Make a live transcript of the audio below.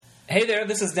Hey there,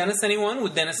 this is Dennis Anyone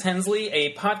with Dennis Hensley,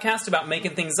 a podcast about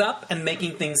making things up and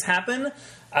making things happen.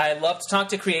 I love to talk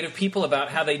to creative people about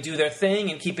how they do their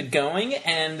thing and keep it going.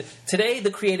 And today,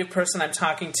 the creative person I'm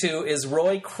talking to is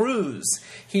Roy Cruz.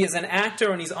 He is an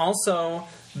actor, and he's also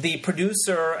the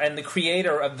producer and the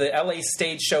creator of the LA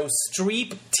stage show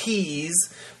Streep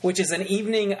Tease, which is an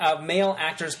evening of male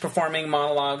actors performing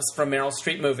monologues from Meryl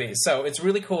Streep movies. So it's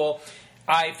really cool.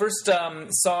 I first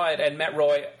saw it and met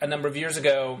Roy a number of years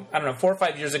ago, 4 or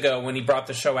 5 years ago when he brought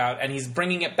the show out, and he's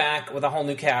bringing it back with a whole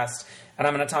new cast, and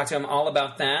I'm going to talk to him all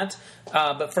about that.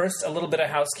 But first, a little bit of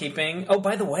housekeeping. Oh,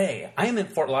 by the way, I am in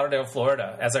Fort Lauderdale,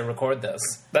 Florida, as I record this.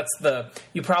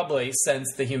 You probably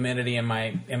sense the humidity in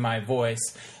my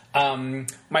voice.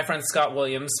 My friend Scott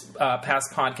Williams,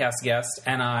 past podcast guest,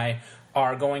 and I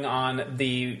are going on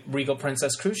the Regal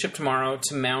Princess cruise ship tomorrow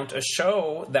to mount a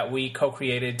show that we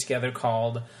co-created together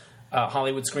called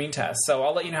Hollywood Screen Test. So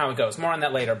I'll let you know how it goes. More on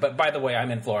that later. But by the way, I'm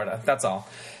in Florida. That's all.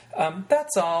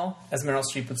 That's all, as Meryl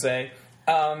Streep would say.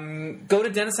 Go to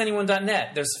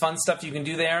DennisAnyone.net. There's fun stuff you can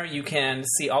do there. You can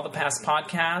see all the past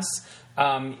podcasts.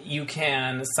 You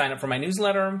can sign up for my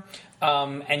newsletter.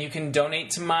 And you can donate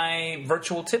to my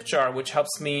virtual tip jar, which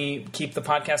helps me keep the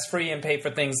podcast free and pay for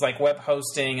things like web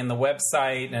hosting and the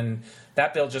website. And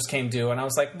that bill just came due. And I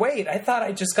was like, wait, I thought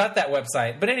I just got that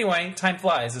website. But anyway, time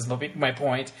flies is my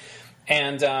point.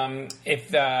 And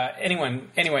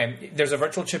anyway, there's a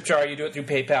virtual tip jar. You do it through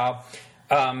PayPal.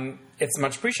 It's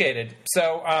much appreciated.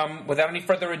 So without any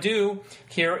further ado,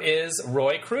 here is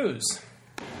Roy Cruz.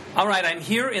 All right, I'm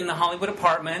here in the Hollywood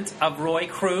apartment of Roy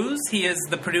Cruz. He is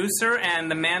the producer and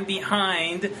the man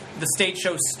behind the stage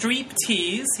show Streep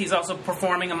Tease. He's also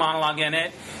performing a monologue in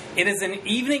it. It is an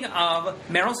evening of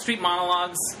Meryl Streep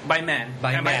monologues by men.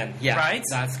 By men, yeah. Right?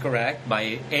 That's correct.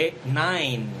 By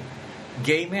 9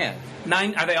 gay men.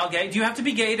 9, are they all gay? Do you have to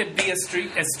be gay to be a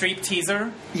Streep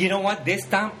teaser? You know what? This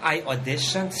time I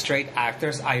auditioned straight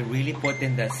actors. I really put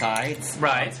in the sides.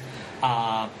 Right.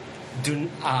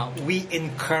 We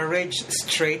encourage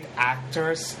straight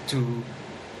actors to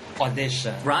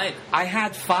audition. Right. I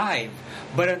had 5,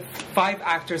 but 5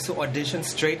 actors who auditioned,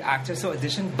 straight actors who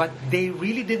auditioned, but they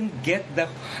really didn't get the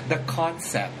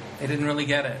concept. They didn't really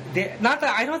get it.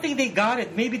 I don't think they got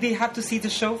it. Maybe they have to see the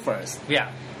show first.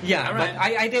 Yeah. Yeah, all right.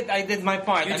 But I did my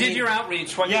part. You did your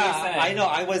outreach. What did you say? I know.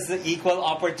 I was the equal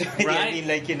opportunity. Right. I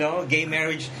mean, gay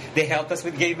marriage. They helped us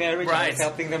with gay marriage. Right. I was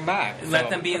helping them back. Let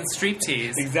them be in Streep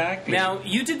Tease. Exactly. Now,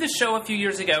 you did the show a few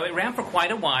years ago. It ran for quite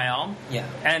a while. Yeah.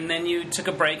 And then you took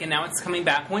a break, and now it's coming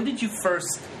back. When did you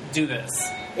first do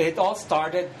this? It all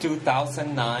started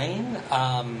 2009,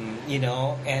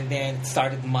 and then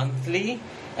started monthly,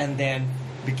 and then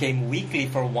became weekly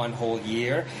for 1 whole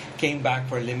year, came back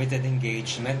for limited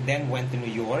engagement, then went to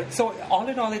New York. So all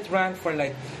in all, it ran for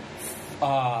like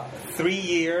 3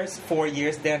 years, 4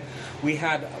 years. Then we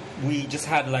just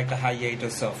had like a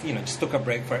hiatus of, just took a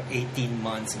break for 18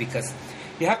 months because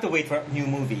you have to wait for new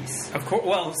movies. Of course.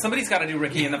 Well, somebody's got to do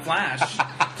Ricky and the Flash.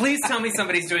 Please tell me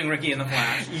somebody's doing Ricky and the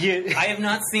Flash. I have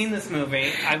not seen this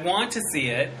movie. I want to see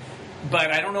it.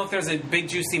 But I don't know if there's a big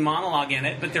juicy monologue in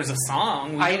it. But there's a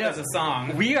song. There's a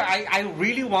song. I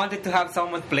really wanted to have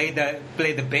someone play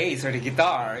the bass or the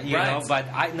guitar, you know.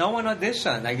 But no one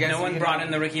auditioned. I guess no one brought in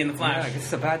the Ricky and the Flash. Yeah,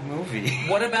 it's a bad movie.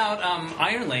 What about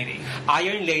Iron Lady?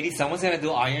 Iron Lady. Someone's gonna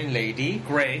do Iron Lady.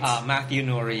 Great. Matthew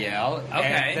Noriel.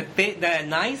 Okay. And the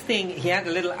nice thing, he had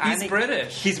a little. He's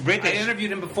British. He's British. I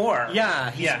interviewed him before.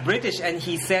 Yeah, he's British, and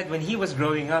he said when he was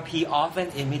growing up, he often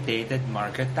imitated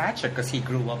Margaret Thatcher because he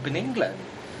grew up in England.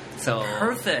 So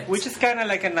perfect. Which is kind of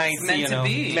like a nice, meant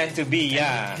to be,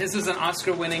 yeah. This was an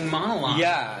Oscar-winning monologue.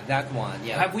 Yeah, that one,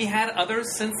 yeah. Have we had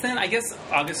others since then? I guess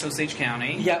August Osage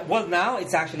County. Yeah, well, now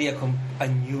it's actually a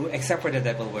new, except for The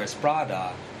Devil Wears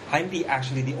Prada, I'm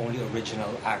actually the only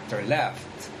original actor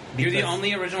left. You're the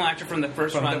only original actor from the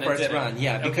first run. From the first run,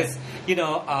 yeah. Because, you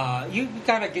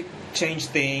kind of change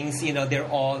things. They're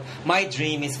all... My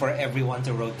dream is for everyone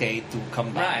to rotate, to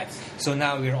come back. Right. So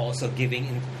now we're also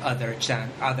giving other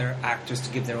actors to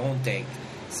give their own take.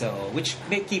 So, which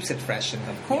keeps it fresh.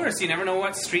 Of course. You never know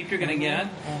what Streep you're going to get.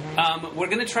 Mm-hmm. We're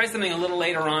going to try something a little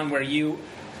later on where you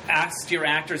asked your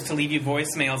actors to leave you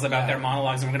voicemails about their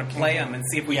monologues, and we're going to play them and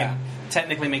see if we can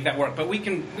technically make that work. But we're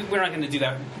not going to do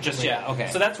that just yet. Okay.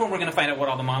 So that's where we're going to find out what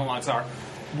all the monologues are.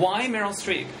 Why Meryl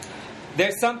Streep?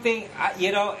 There's something,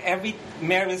 every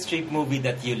Meryl Streep movie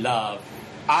that you love,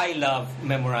 I love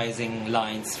memorizing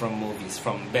lines from movies,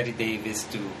 from Bette Davis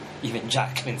to even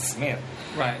Jacqueline Smith.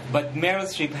 Right. But Meryl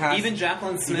Streep has... Even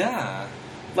Jacqueline Smith? Yeah.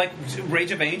 Like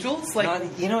Rage of Angels?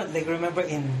 Remember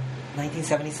in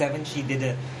 1977 she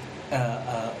did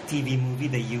TV movie,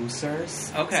 The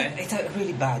Users. Okay. It's a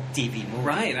really bad TV movie.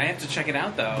 Right, I have to check it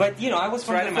out though. But I was it's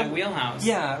from right the in my wheelhouse.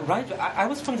 Yeah, right. I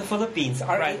was from the Philippines.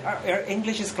 Our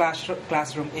English is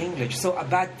classroom English, so a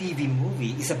bad TV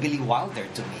movie is a Billy Wilder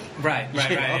to me. Right.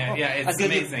 Yeah, it's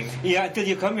amazing. Until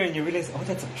you come here and you realize, oh,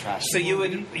 that's a trash. So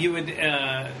movie. you would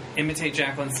imitate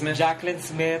Jacqueline Smith. Jacqueline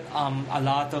Smith, a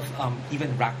lot of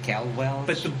even Raquel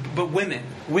Welch. But women.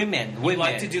 Women.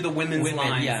 Like to do the women's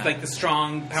lines, like the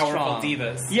strong, powerful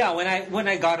divas. Yeah, when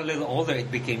I got a little older,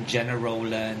 it became Jenna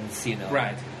Rowlands.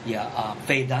 Right. Yeah,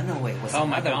 Faye Dunaway was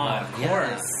another one. Of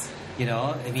course.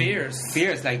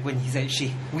 Fierce. Like when he said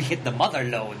we hit the mother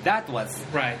load. That was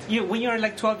right. When you're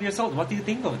like 12 years old, what do you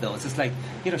think of those? It's like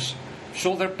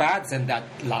shoulder pads and that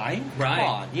line. Right.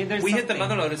 Come on. We hit the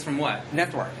mother load is from what?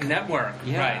 Network.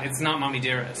 Yeah. Right. It's not Mommy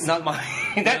Dearest. Not my.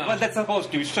 What that's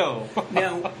supposed to show.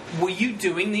 Now, were you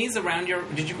doing these around your?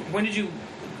 When did you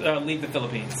leave the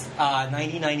Philippines?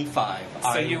 1995.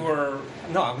 So you were.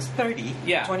 No, I was 30.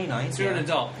 Yeah. 29. So you're an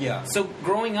adult. Yeah. So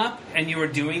growing up and you were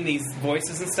doing these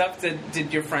voices and stuff,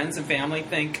 did your friends and family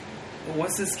think,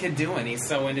 what's this kid doing? He's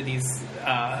so into these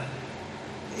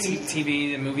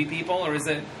TV and movie people, or was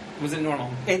it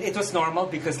normal? It was normal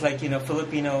because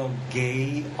Filipino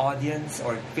gay audience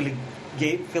or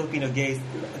Filipino gays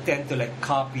tend to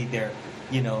copy their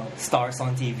stars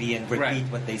on TV and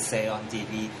repeat what they say on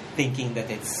TV, thinking that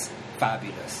it's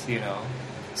fabulous.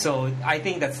 So I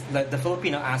think that's the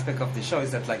Filipino aspect of the show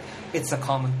is that it's a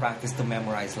common practice to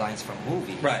memorize lines from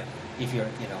movies. Right. If you're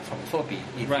from the Philippines,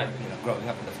 if you're growing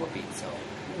up in the Philippines. So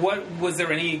what was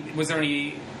there any?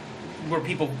 Were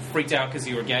people freaked out because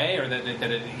you were gay, or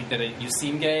that you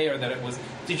seem gay, or that it was?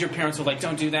 Did your parents were like,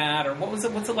 "Don't do that," or what's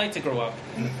it like to grow up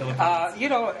in the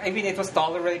Philippines? It was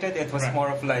tolerated. It was more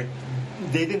of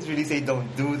they didn't really say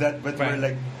don't do that, but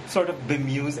were sort of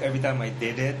bemused every time I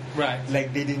did it. Right.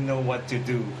 Like they didn't know what to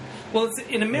do. Well,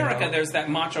 in America, there's that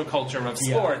macho culture of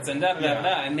sports and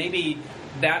and maybe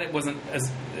that it wasn't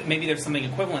as. Maybe there's something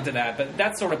equivalent to that, but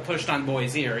that's sort of pushed on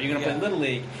boys here. You're going to play Little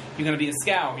League. You're going to be a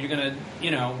scout. You're going to,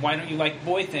 why don't you like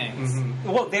boy things?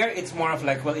 Mm-hmm. Well, there it's more of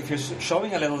if you're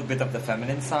showing a little bit of the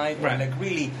feminine side, or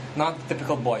really not the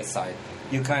typical boy side,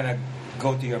 you kind of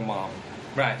go to your mom.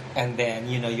 Right. And then,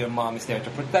 your mom is there to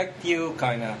protect you,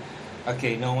 kind of,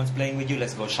 okay, no one's playing with you,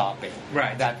 let's go shopping.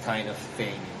 Right. That kind of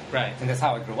thing. Right. And that's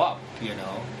how I grew up,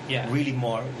 Yeah. Really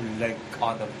more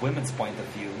on the women's point of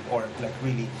view, or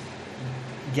really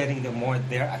getting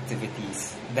their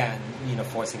activities than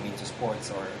forcing me into sports.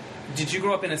 Or did you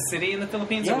grow up in a city in the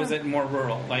Philippines, or was it more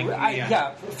rural?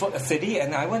 For a city,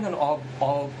 and I went on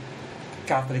all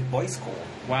Catholic boys' school.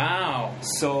 Wow.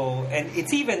 So, and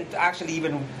it's even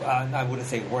I wouldn't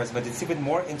say worse, but it's even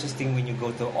more interesting when you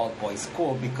go to all boys'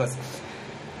 school because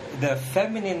the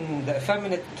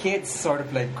effeminate kids sort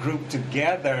of group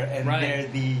together, and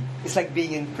it's like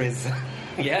being in prison.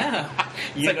 Yeah.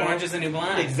 It's like Orange is the New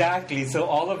Black. Exactly. So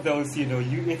all of those,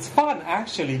 it's fun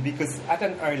actually because at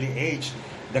an early age,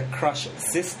 the crush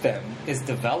system is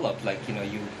developed.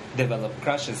 You develop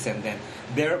crushes, and then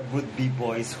there would be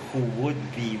boys who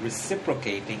would be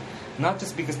reciprocating, not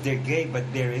just because they're gay,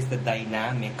 but there is the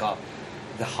dynamic of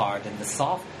the hard and the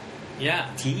soft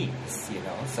teams,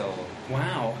 so...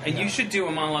 Wow. And you should do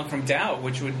a monologue from Doubt,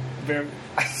 which would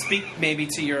speak maybe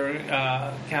to your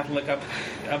Catholic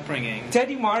upbringing.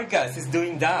 Teddy Margas is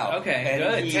doing Doubt. Okay,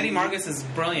 good. Teddy Margas is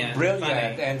brilliant.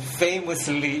 Brilliant, and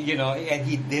famously, and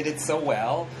he did it so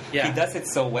well. Yeah. He does it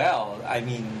so well. I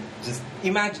mean, just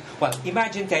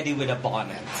imagine Teddy with a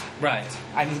bonnet. Right.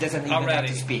 I mean, he doesn't even have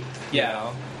to speak.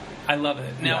 Yeah. I love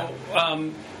it. Now...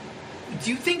 do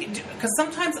you think? Because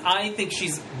sometimes I think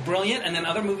she's brilliant, and then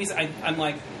other movies I'm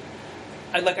like,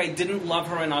 I didn't love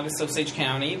her in August Osage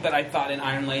County, but I thought in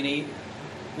Iron Lady,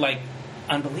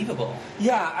 unbelievable.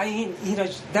 Yeah, I mean,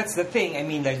 that's the thing. I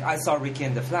mean, I saw Ricky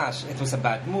and the Flash. It was a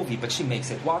bad movie, but she makes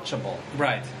it watchable.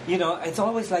 Right. It's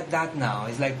always like that now.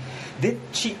 It's like, did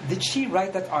she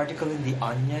write that article in The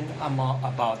Onion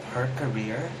about her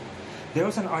career? There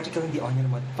was an article in The Onion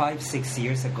about 5-6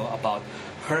 years ago about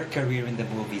her career in the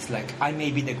movies. I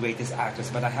may be the greatest actress,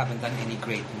 but I haven't done any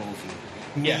great movie.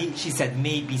 She said,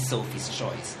 maybe Sophie's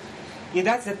Choice. Yeah,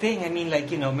 that's the thing. I mean,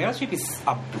 Meryl Streep is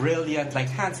a brilliant,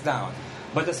 hands down.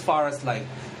 But as far as,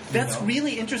 That's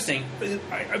really interesting.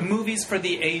 Movies for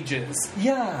the ages.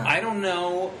 Yeah. I don't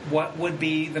know what would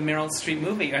be the Meryl Streep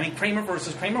movie. I mean, Kramer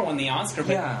versus Kramer won the Oscar,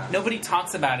 but nobody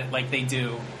talks about it like they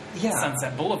do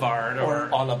Sunset Boulevard or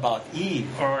All About Eve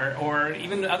or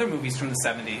even other movies from the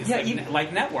 70s,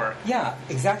 like Network. Yeah,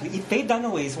 exactly. Faye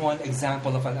Dunaway is one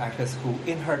example of an actress who,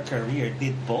 in her career,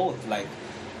 did both,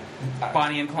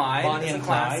 Bonnie and Clyde. Bonnie is and a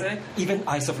Clyde. classic. Even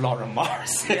Eyes of Laura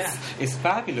Mars Yeah. is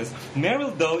fabulous.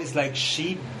 Meryl, though, is like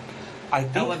I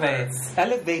think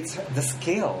elevates the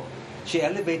skill. She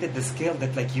elevated the skill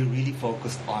that like you really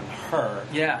focused on her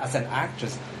as an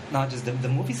actress, not just the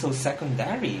movie's so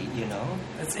secondary, you know.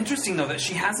 It's interesting though that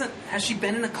has she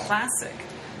been in a classic?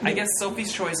 I guess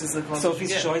Sophie's Choice is the closest.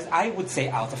 Sophie's Choice, I would say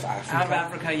Out of Africa. Out of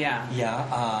Africa, yeah.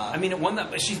 Yeah. I mean, it won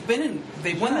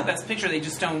they won the Best Picture. They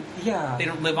just don't. Yeah. They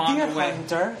don't live on Deer the way.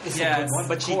 Hunter is a good one,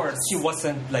 but she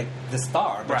wasn't like the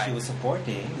star, but she was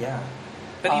supporting. Yeah.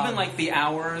 But even like The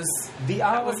Hours,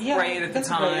 that was great at the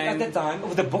time. Great at the time.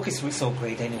 Oh, the book is so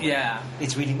great anyway. Yeah.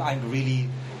 It's really, I really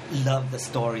love the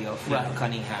story of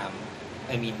Cunningham.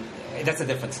 I mean, that's a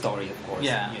different story, of course.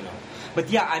 Yeah. You know. But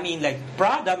yeah, I mean, like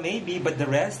Prada maybe, but the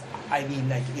rest, I mean,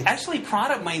 like actually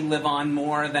Prada might live on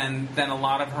more than a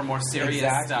lot of her more serious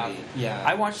stuff. Yeah,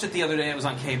 I watched it the other day. It was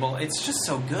on cable. It's just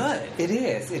so good. It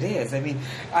is. I mean,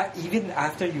 even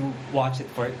after you watch it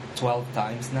for 12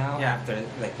 times now, after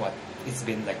like what? It's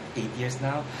been like 8 years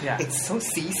now. Yeah. It's so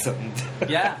seasoned.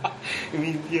 Yeah. I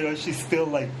mean, you know, she's still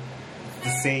like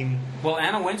the same. Well,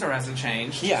 Anna Wintour hasn't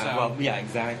changed. Yeah, so. well, yeah,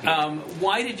 exactly.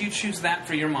 Why did you choose that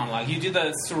for your monologue? You do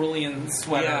the cerulean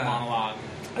sweater monologue.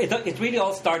 It really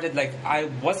all started like I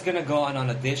was gonna go on an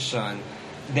audition,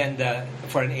 then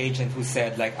for an agent who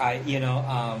said like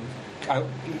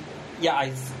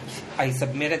I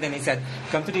submitted and he said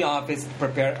come to the office,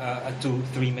 prepare a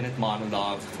 2-3 minute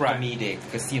monologue, comedic,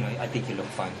 because you know I think you look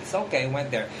funny. So okay, I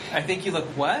went there. I think you look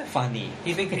what? Funny.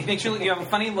 He thinks you have a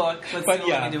funny look. Let's see what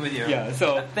we can do with you. Yeah.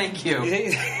 So thank you.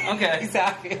 Okay.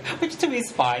 Exactly. Which to me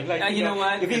is fine. Like you know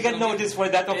what? If you get noticed for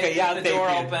that, okay, I'll take it. The door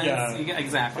opens.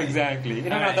 Exactly.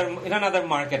 In another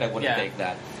market, I wouldn't take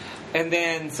that. And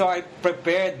then, so I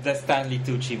prepared the Stanley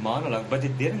Tucci monologue, but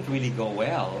it didn't really go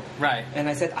well. Right. And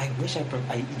I said, I wish I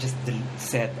just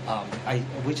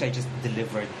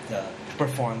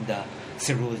performed the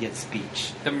cerulean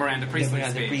speech. The Miranda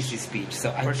Priestley speech.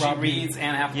 So where she reads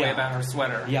Anne Hathaway about her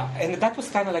sweater. Yeah, and that was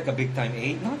kind of like a big time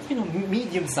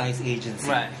medium-sized agency.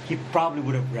 Right. He probably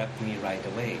would have repped me right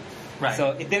away. Right.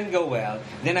 So it didn't go well.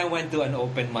 Then I went to an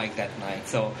open mic that night.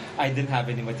 So I didn't have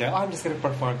any material. I'm just going to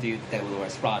perform to you Devil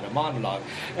Wears Prada monologue.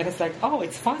 And it's like, oh,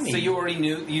 it's funny. So you already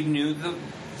knew the...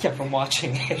 Yeah, from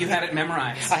watching it. You had it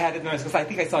memorized. I had it memorized because I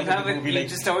think I saw it in the movie. You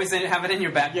just always have it in your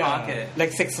back pocket.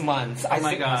 Like 6 months. Oh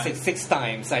my God. Six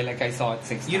times. I saw it 6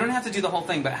 times. You don't have to do the whole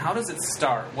thing, but how does it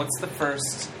start? What's the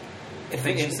first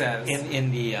thing she says?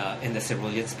 In the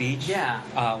cerulean speech? Yeah.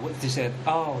 What she said,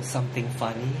 oh, something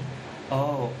funny?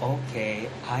 Oh, okay,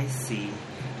 I see.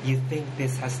 You think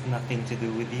this has nothing to do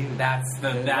with you? That's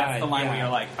the line where you're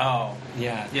like, oh.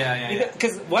 Yeah. Yeah.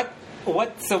 Because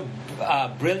what's so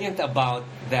brilliant about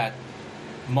that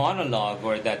monologue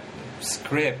or that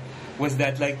script was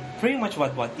that like pretty much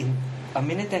what in a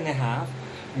minute and a half,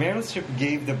 Meryl Streep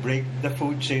gave the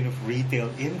food chain of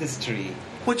retail industry.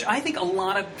 Which I think a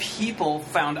lot of people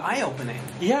found eye-opening.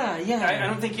 Yeah. I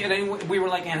don't think we were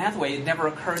like Anne Hathaway. It never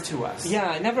occurred to us.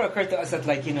 Yeah, it never occurred to us that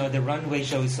like, you know, the runway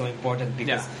show is so important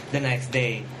because the next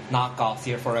day, knockoffs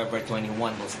here Forever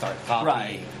 21 will start copying.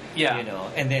 Right. Yeah. You know,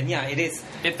 and then, it is...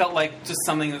 It felt like just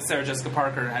something that Sarah Jessica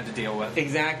Parker had to deal with.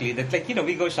 Exactly. That like, you know,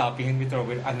 we go shopping and we throw...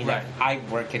 like, I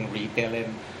work in retail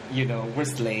and, you know, we're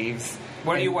slaves.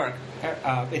 Where do you work?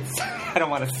 It's I don't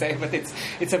want to say, but it's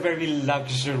a very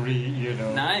luxury, you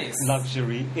know. Nice.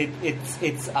 Luxury.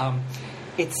 It's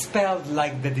spelled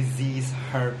like the disease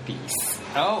herpes.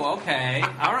 Oh, okay.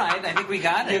 All right. I think we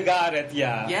got it. You got it.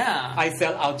 Yeah. Yeah. I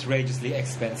sell outrageously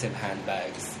expensive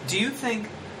handbags. Do you think?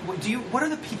 What are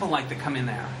the people like that come in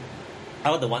there?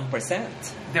 Oh, the 1%.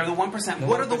 They're the 1%.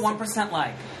 What are the 1%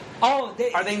 like? Oh,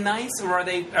 are they nice or are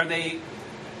they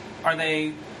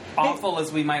awful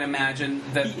as we might imagine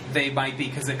that they might be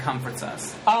because it comforts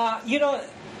us? You know,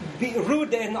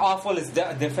 rude and awful is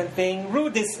a different thing.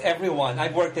 Rude is everyone.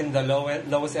 I've worked in the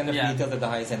lowest end of retail to the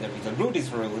highest end of retail. Rude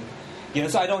is rude. You know,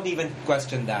 so I don't even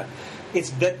question that.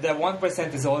 It's that the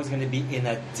 1% is always going to be in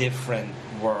a different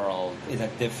world, in a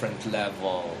different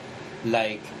level.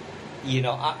 Like, you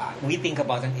know, we think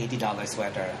about an $80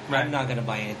 sweater. Right. I'm not going to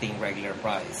buy anything regular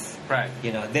price. Right.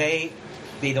 You know, they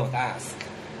don't ask.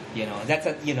 You know, that's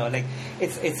like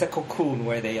it's a cocoon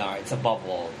where they are. It's a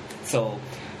bubble. So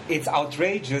it's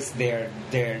outrageous their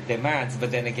demands,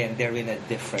 but then again they're in a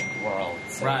different world.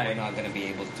 So we're not going to be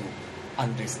able to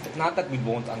understand. Not that we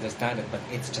won't understand it, but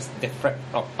it's just different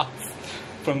from us,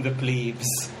 from the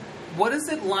plebes. What is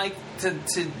it like to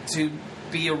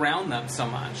be around them so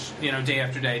much, day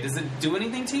after day? Does it do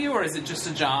anything to you, or is it just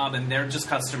a job and they're just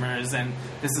customers and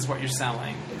this is what you're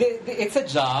selling? It's a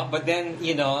job, but then,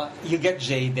 you get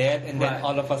jaded, and then Right.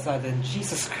 all of a sudden,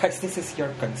 Jesus Christ, this is your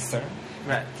concern?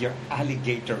 Right. Your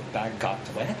alligator bag got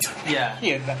wet? Yeah.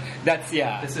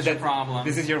 This is your problem.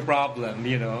 This is your problem,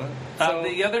 So,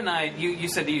 The other night, you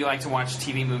said that you like to watch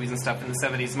TV movies and stuff in the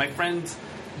 70s. My friends,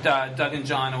 Doug and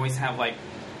John, always have, like,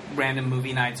 random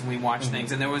movie nights and we watch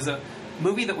things. And there was a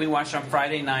movie that we watched on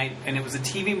Friday night, and it was a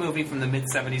TV movie from the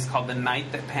mid-70s called The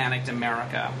Night That Panicked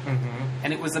America. Mm-hmm.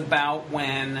 And it was about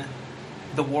when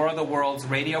the War of the Worlds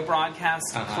radio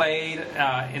broadcast played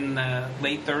in the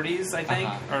late 30s, I think.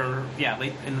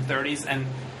 Late in the 30s. And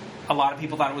a lot of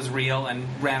people thought it was real and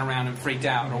ran around and freaked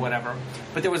out or whatever.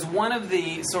 But there was one of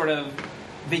the sort of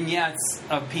vignettes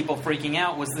of people freaking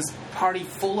out was this party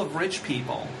full of rich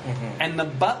people. Mm-hmm. And the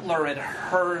butler had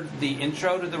heard the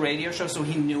intro to the radio show, so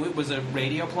he knew it was a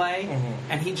radio play.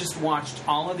 Mm-hmm. And he just watched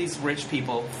all of these rich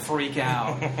people freak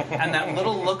out. And that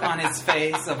little look on his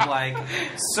face of like,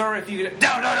 sir, if you...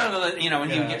 No,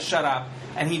 and he would get shut up.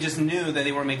 And he just knew that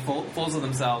they were making fools of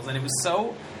themselves. And it was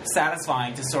so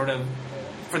satisfying to sort of...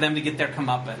 for them to get their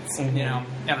comeuppance, I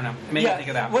don't know. It made me think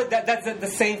of that. Well, that's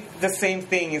the same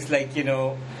thing is like,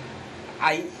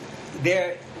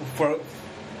 for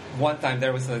one time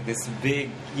there was like this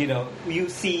big, you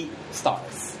see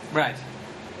stars. Right.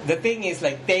 The thing is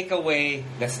like, take away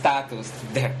the status,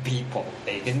 they're people.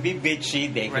 They can be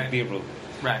bitchy, they could be rude.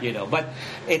 Right. But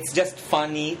it's just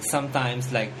funny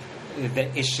sometimes, like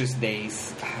the issues they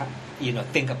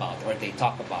think about or they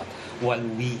talk about while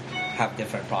we have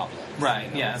different problems.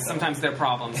 Right, yeah. So. Sometimes their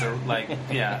problems are like,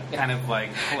 kind of like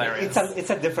hilarious. It's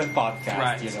a different podcast,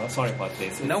 right. Sorry about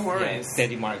this. No worries.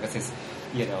 Teddy Marcos is,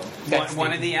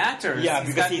 one of the actors. Yeah,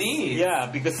 because he,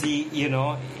 because he,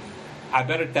 I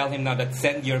better tell him now that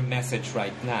send your message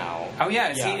right now. Oh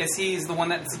yeah, is he's the one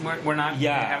that's we're not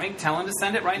having? Tell him to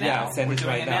send it right now. Yeah, send we're it doing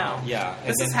right it now. Yeah,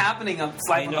 this is happening on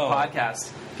Slide on the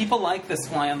podcast. People like this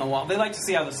fly on the wall. They like to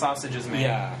see how the sausage is made,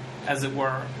 as it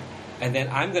were. And then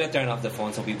I'm going to turn off the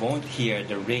phone so we won't hear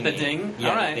the ringing. The ding? Yeah,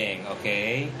 all right. The ding,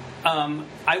 okay?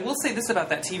 I will say this about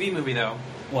that TV movie, though.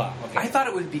 Wow, okay. I thought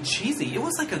it would be cheesy. It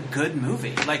was like a good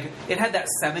movie. Like, it had that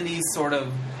 70s sort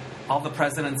of All the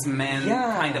President's Men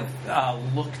kind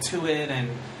of look to it,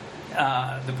 and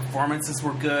the performances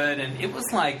were good, and it was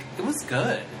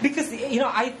good. Because,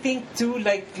 I think, too,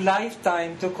 like,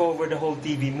 Lifetime took over the whole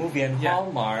TV movie and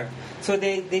Hallmark. So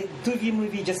the TV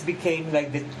movie just became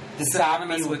like the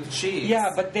synonymous with cheese.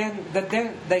 Yeah, but then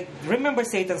like, remember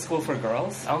Satan's School for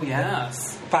Girls? Oh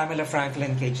yes, Pamela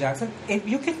Franklin, Kate Jackson. It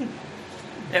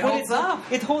holds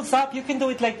up. It holds up. You can do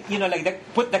it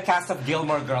like put the cast of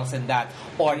Gilmore Girls in that,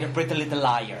 or the Pretty Little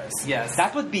Liars. Yes,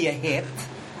 that would be a hit.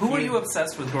 Who were you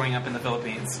obsessed with growing up in the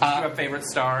Philippines? Did you have favorite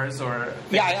stars or?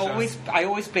 I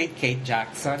always played Kate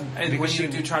Jackson. And when you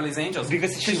do Charlie's Angels,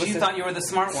 because you thought you were the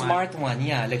smart one. Smart one,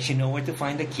 yeah. Like she knew where to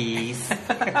find the keys.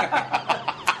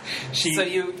 She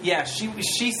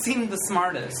seemed the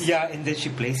smartest. Yeah, and then she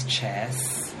plays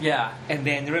chess. Yeah, and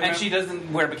then and she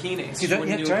doesn't wear bikinis. She doesn't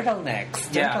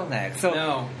turtlenecks. Yeah.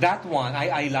 So that one,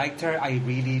 I liked her. I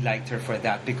really liked her for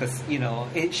that because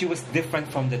she was different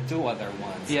from the two other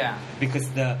ones. Yeah, because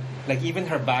even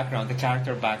her background, the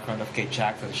character background of Kate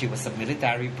Jackson, she was a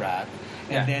military brat,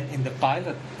 and then in the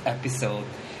pilot episode.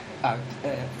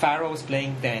 Farrah was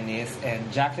playing tennis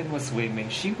and Jacqueline was swimming.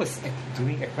 She was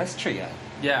doing equestrian.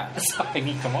 Yeah. So, I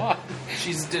mean, come on.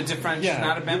 She's different. Yeah. She's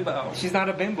not a bimbo. She's not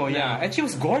a bimbo, yeah. And she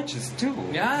was gorgeous, too.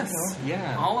 Yes.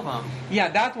 Yeah. All of them. Yeah,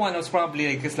 that one was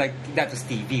probably, because, that was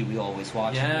TV. We always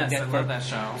watched it. Yes, I love that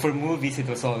show. For movies, it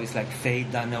was always, Faye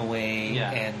Dunaway. Yeah.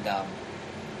 And,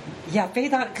 Faye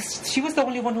Dunaway, because she was the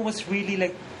only one who was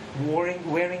really,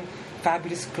 wearing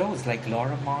fabulous clothes, like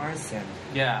Laura Mars and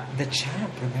The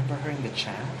Champ. Remember her in The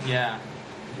Champ? Yeah.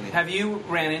 Have you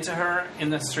ran into her in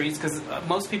the streets? Because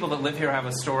most people that live here have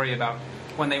a story about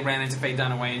when they ran into Faye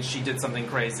Dunaway and she did something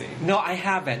crazy. No, I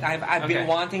haven't. I've been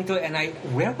wanting to, and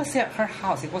where was it? Her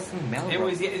house? It was in Melbourne.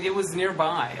 It was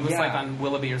nearby. It was on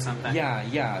Willoughby or something.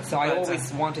 Yeah. So I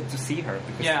always wanted to see her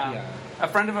because a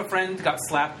friend of a friend got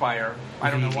slapped by her. I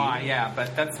don't know why. Yeah,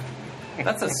 but that's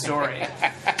a story.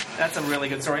 That's a really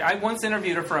good story. I once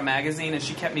interviewed her for a magazine, and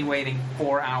she kept me waiting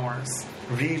 4 hours.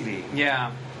 Really?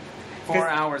 Yeah, 4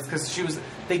 hours because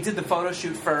they did the photo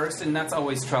shoot first, and that's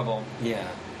always trouble. Yeah,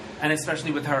 and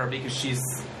especially with her because she's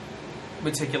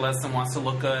meticulous and wants to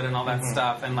look good and all that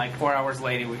stuff. And 4 hours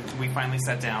later, we finally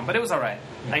sat down, but it was all right.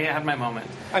 I had my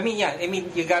moment. I mean,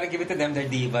 you got to give it to them. They're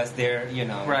divas. They're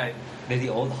right. They're the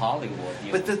old Hollywood.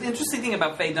 But the interesting thing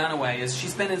about Faye Dunaway is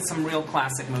she's been in some real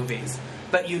classic movies.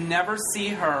 but you never see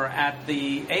her at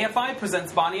the AFI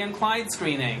presents Bonnie and Clyde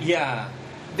screening. Yeah.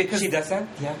 Because She doesn't?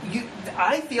 Yeah.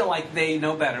 I feel like they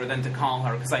know better than to call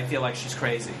her because I feel like she's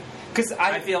crazy. Because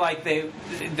I feel like the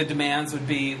demands would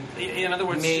be, in other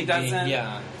words, she doesn't.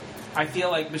 Yeah. I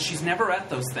feel like, but she's never at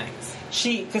those things.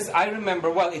 Because I remember,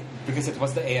 because it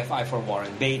was the AFI for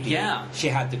Warren Beatty. Yeah. She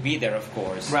had to be there, of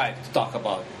course. Right. To talk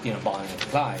about, Bonnie and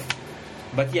Clyde.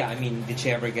 But yeah, I mean, did she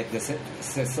ever get the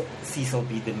Cecil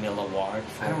B. DeMille Award?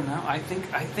 I don't know. I think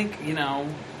I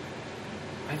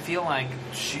feel like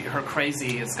her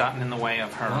crazy has gotten in the way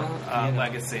of her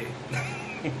legacy.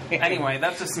 Anyway,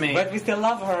 that's just me. But we still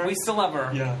love her. We still love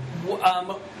her. Yeah.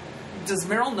 Does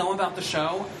Meryl know about the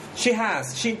show? She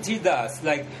has. She does.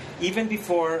 Like, even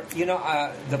before,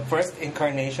 the first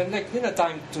incarnation, like,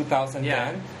 time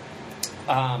 2010,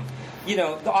 Yeah.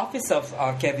 the office of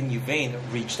Kevin Uvain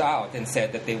reached out and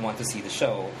said that they want to see the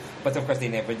show. But, of course, they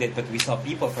never did. But we saw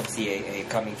people from CAA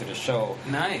coming to the show.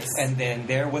 Nice. And then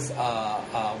there was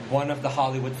one of the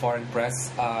Hollywood Foreign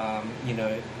Press,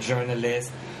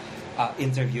 journalists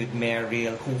interviewed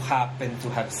Meryl, who happened to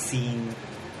have seen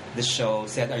the show,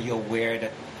 said, "Are you aware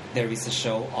that there is a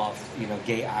show of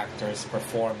gay actors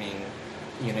performing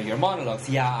your monologues?"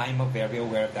 "Yeah, I'm very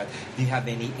aware of that. Do you have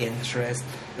any interest?"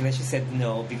 And then she said,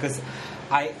 "No, because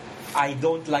I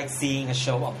don't like seeing a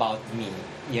show about me."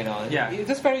 Yeah. It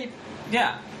was very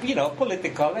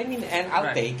political. I mean, and I'll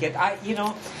Right. take it.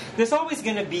 There's always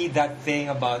gonna be that thing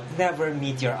about never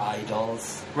meet your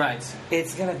idols. Right.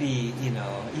 It's gonna be,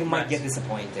 you might Right. get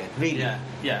disappointed. Really. Yeah,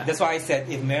 yeah. That's why I said,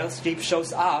 if Meryl Streep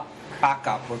shows up, pack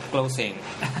up, we're closing.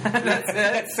 That's it?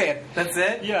 That's it. That's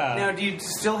it? Yeah. Now, do you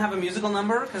still have a musical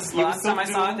number? Because Yeah, we last still time I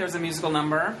saw do. it, there was a musical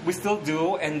number. We still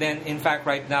do, and then, in fact,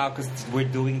 right now, because we're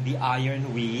doing the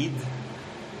Ironweed.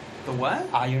 The what?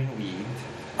 Ironweed.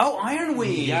 Oh,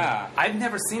 Ironweed. Yeah. I've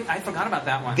never seen. I forgot about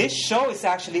that one. This show is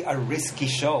actually a risky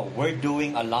show. We're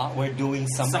doing a lot. We're doing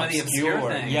some of the obscure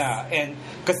things. Yeah, and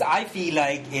because I feel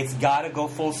like it's got to go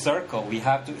full circle. We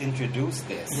have to introduce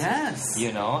this. Yes.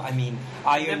 I mean,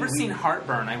 I've never seen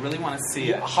Heartburn. I really want to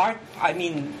see it.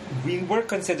 We were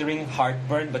considering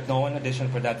Heartburn, but no one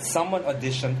auditioned for that. Someone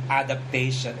auditioned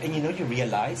Adaptation, and you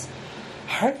realize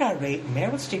her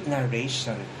Meryl Streep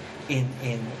narration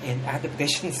in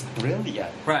Adaptation is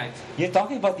brilliant. Right. You're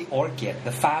talking about the orchid,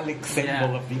 the phallic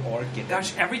symbol of the orchid.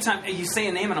 Gosh, every time you say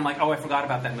a name and I'm like, oh, I forgot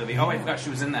about that movie. Oh, I forgot she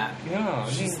was in that. Yeah.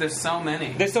 There's so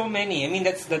many. There's so many. I mean,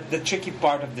 that's the tricky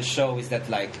part of the show is that,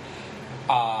 like,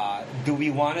 do we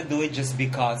want to do it just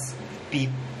because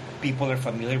people are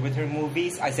familiar with her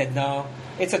movies? I said, no,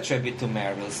 it's a tribute to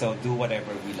Meryl, so do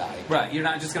whatever we like. Right. You're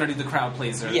not just going to do the crowd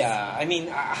pleasers. Yeah. I mean,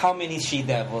 how many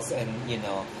she-devils and,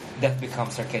 Death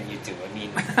Becomes Her can you do? I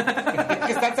mean,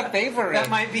 because that's a favorite.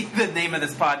 That might be the name of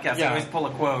this podcast. Yeah. I always pull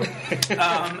a quote.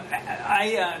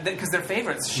 Because they're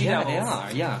favorites. She-devils. They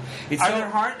are. Yeah. Is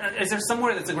there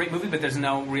somewhere that's a great movie, but there's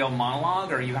no real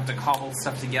monologue, or you have to cobble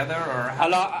stuff together, or a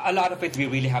lot of it we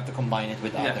really have to combine it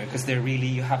with other, because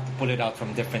you have to pull it out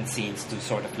from different scenes to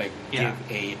sort of like give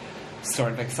a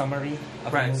sort of like summary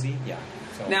of the movie. Yeah.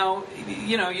 So. Now,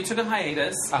 you took a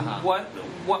hiatus. Uh-huh.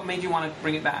 What made you want to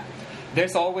bring it back?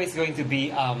 There's always going to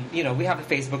be, we have a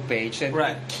Facebook page, and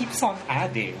right. it keeps on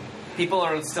adding. People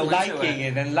are still liking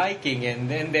it and liking it, and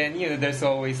then there's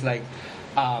always like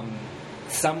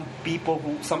some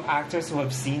actors who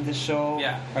have seen the show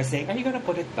are saying, "Are you going to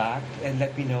put it back? And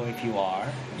let me know if you are."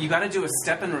 You got to do a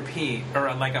step and repeat,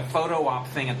 or like a photo op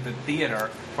thing at the theater,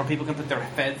 where people can put their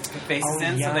faces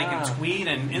in, so they can tweet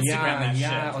and Instagram that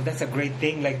shit. Oh, that's a great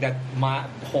thing. Like that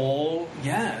whole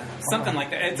something like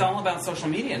that. It's all about social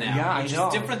media now, which is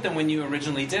different than when you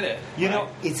originally did it.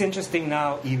 It's interesting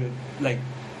now, even like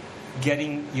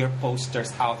getting your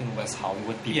posters out in West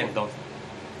Hollywood.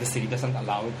 The city doesn't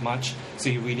allow it much, so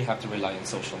you really have to rely on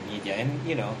social media, and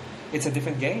it's a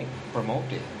different game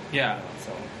promoting. Yeah.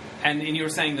 So. And you were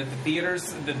saying that the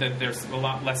theaters, that there's a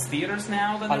lot less theaters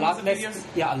now than there was a few years?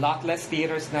 Yeah, a lot less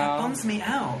theaters now. That bums me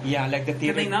out. Yeah, like the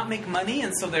theater. Can they not make money,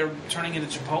 and so they're turning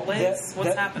into Chipotle's?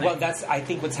 What's happening? Well, that's I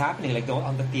think what's happening. Like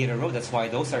on the theater road, that's why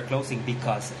those are closing,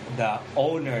 because the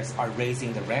owners are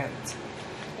raising the rent.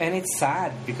 And it's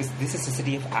sad, because this is a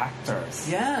city of actors.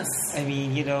 Yes. I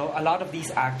mean, a lot of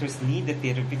these actors need the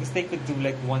theater because they could do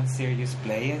like one serious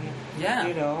play, and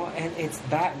and it's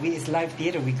bad. It's live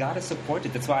theater. We gotta support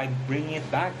it. That's why I'm bringing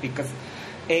it back, because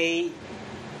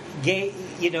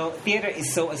theater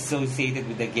is so associated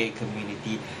with the gay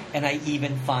community, and I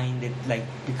even find it like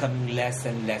becoming less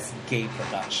and less gay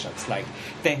productions. Like,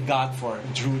 thank God for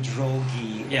Drew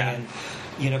Droege and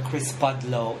Chris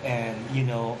Pudlow and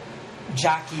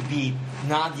Jackie Beat,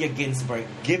 Nadia Ginsburg,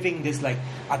 giving this like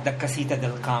at the Casita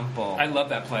del Campo. I love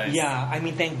that place. Yeah, I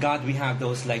mean, thank God we have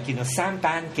those like Sam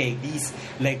Pancake. These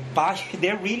like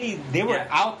they were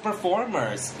out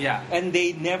performers. Yeah, and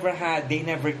they never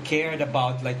cared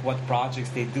about like what projects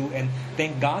they do. And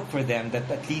thank God for them that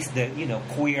at least the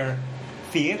queer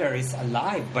theater is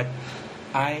alive. But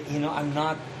I'm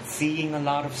not seeing a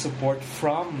lot of support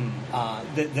from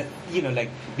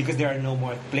because there are no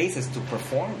more places to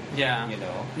perform. Yeah.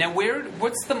 Now,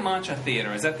 what's the Matcha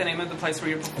Theater? Is that the name of the place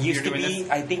where you're doing this?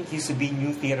 I think used to be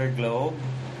New Theater Globe.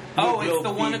 It's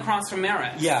the one across from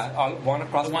Merritt. Yeah, one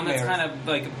across from Merritt. The one that's kind of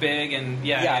like big and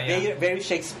very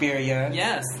Shakespearean.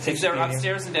 Yes. Is there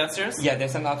upstairs and downstairs? Yeah,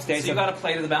 there's an upstairs. So you got to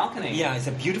play to the balcony. Yeah, it's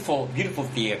a beautiful, beautiful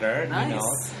theater.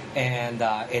 Nice. And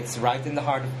it's right in the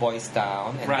heart of Boys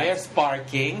Town. And there's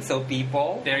parking, so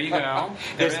people. There you go.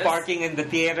 There's parking in the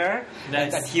theater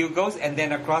at Hugo's, and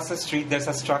then across the street there's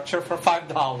a structure for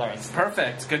 $5.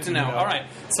 Perfect. Good to know. All right.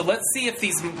 So let's see if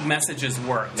these messages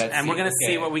worked. We're going to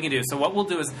see what we can do. So what we'll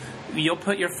do is you'll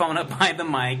put your phone up by the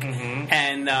mic,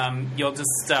 and you'll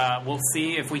just we'll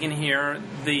see if we can hear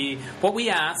what we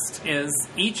asked is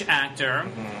each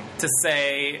actor to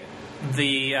say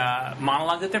the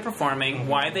monologue that they're performing,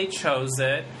 why they chose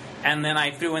it, and then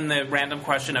I threw in the random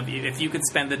question of if you could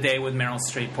spend the day with Meryl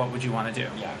Streep, what would you want to do?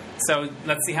 Yeah. So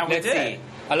let's see how we did.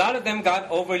 A lot of them got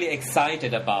overly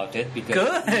excited about it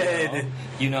because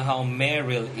you know how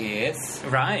Meryl is.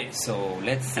 Right. So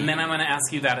let's see. And then I'm going to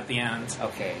ask you that at the end.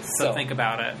 Okay. So think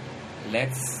about it.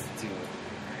 Let's do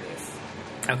this.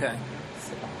 Okay.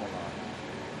 So, hold on.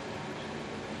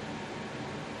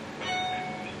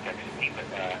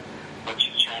 Let's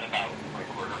just chat about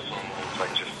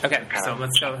rehearsals, Okay, so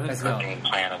let's go. Let's go. Game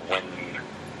plan of when.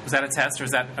 Was that a test or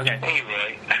is that okay? Hey,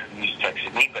 Roy, you just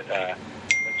texted me, but let's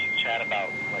just chat about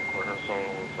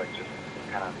rehearsals, just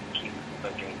kind of keep the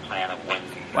game plan of when.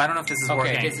 Well, I don't know if this is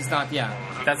working. Okay, this is not. Yeah,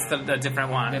 that's the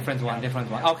different one. Different one.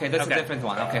 Okay, this is a different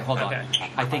one. Okay, hold on.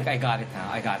 I think I got it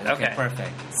now. Okay,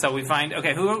 perfect. So we find.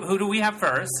 Okay, who do we have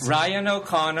first? Ryan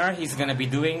O'Connor. He's going to be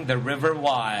doing The River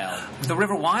Wild. The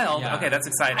River Wild. Yeah. Okay, that's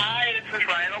exciting. Hi, this is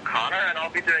Ryan O'Connor, and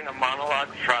I'll be doing a monologue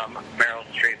from Meryl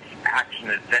Streep's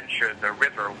action-adventure, The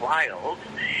River Wild.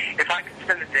 If I could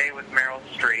spend a day with Meryl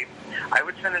Streep, I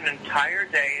would spend an entire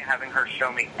day having her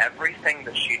show me everything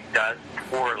that she does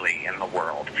poorly in the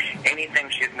world. Anything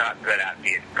she's not good at, be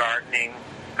it gardening,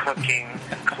 cooking,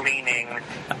 cleaning,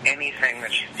 anything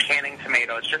that she's canning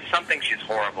tomatoes, just something she's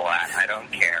horrible at. I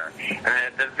don't care. And then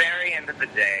at the very end of the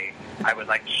day, I would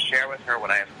like to share with her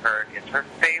what I have heard is her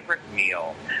favorite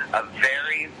meal, a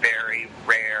very, very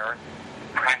rare,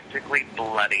 practically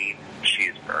bloody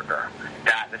cheeseburger.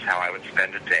 That is how I would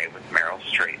spend a day with Meryl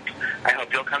Streep. I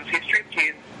hope you'll come see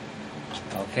Streeptease.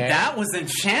 Okay. That was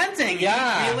enchanting.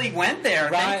 Yeah. You really went there.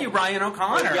 Thank you, Ryan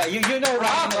O'Connor. Yeah, you know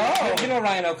Ryan. You know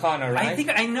Ryan O'Connor, right? I think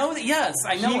I know that. Yes,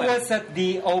 I know. He was at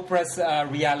the Oprah's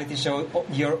reality show,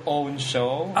 Your Own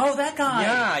Show. Oh, that guy.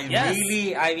 Yeah, yes.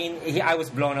 Really. I mean, I was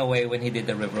blown away when he did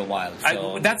The River Wild.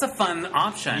 So. That's a fun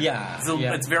option. Yeah,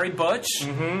 it's very butch.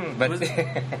 Mm-hmm, but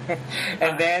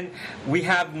and then we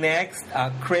have next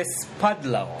Chris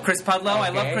Pudlow. Chris Pudlow. Okay. I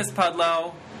love Chris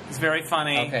Pudlow. It's very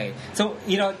funny. Okay. So,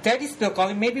 Teddy's still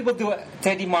calling. Maybe we'll do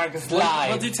Teddy Marcus live.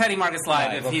 We'll do Teddy Marcus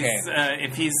live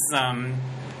if he's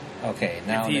okay,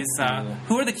 now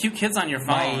who are the cute kids on your phone?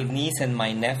 My niece and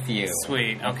my nephew.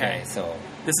 Sweet. Okay. So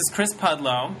this is Chris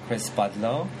Pudlow. Chris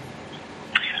Pudlow.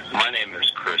 My name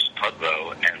is Chris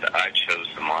Pudlow, and I chose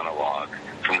the monologue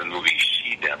from the movie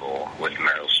She-Devil with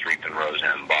Meryl Streep and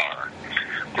Roseanne Barr.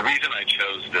 The reason I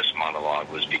chose this monologue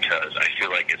was because I feel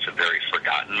like it's a very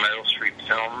forgotten Meryl Streep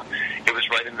film. It was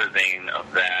right in the vein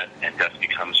of that and Death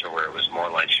Becomes Her, where it was more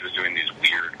like she was doing these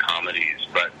weird comedies,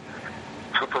 but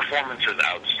her performance is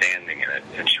outstanding in it,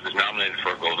 and she was nominated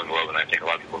for a Golden Globe, and I think a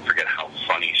lot of people forget how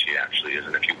funny she actually is,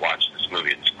 and if you watch this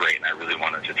movie, it's great, and I really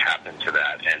wanted to tap into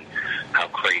that, and how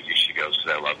crazy she goes,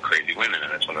 because I love crazy women,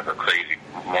 and it's one of her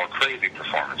more crazy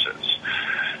performances.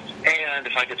 And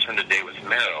if I could spend a day with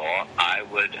Meryl, I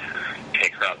would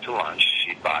take her out to lunch.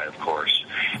 She'd buy, of course.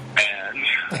 And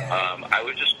I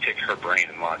would just pick her brain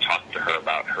and want to talk to her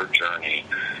about her journey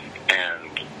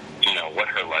and, what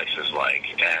her life is like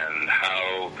and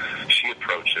how she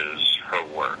approaches her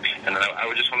work. And then I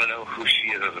would just want to know who she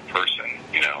is as a person,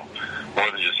 more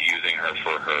than just using her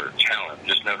for her talent.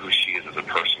 Just know who she is as a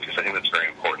person, because I think that's very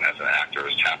important as an actor,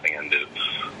 is tapping into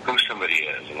who somebody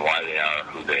is and why they are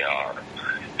who they are.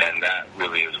 And that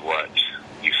really is what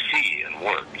you see in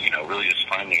work, really just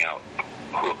finding out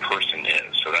who a person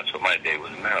is. So that's what my day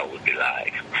with Meryl would be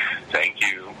like. Thank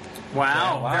you.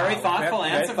 Wow, Wow. very thoughtful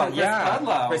Very answer from Chris yeah.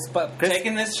 Pudlow.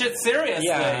 Taking this shit seriously.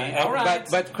 Yeah, All right.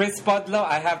 but Chris Pudlow,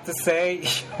 I have to say,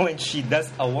 when she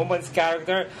does a woman's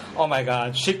character, oh my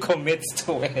God, she commits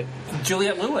to it.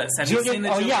 Juliette Lewis. Have you seen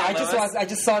the oh Juliette yeah, Lewis? I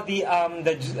just saw the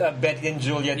Betty and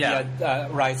Juliet, Yeah.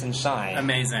 Rise and Shine.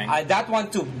 Amazing. That one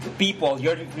too. People,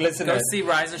 your listeners, Go see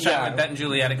Rise and Shine with Bette and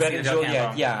Juliet. Bette and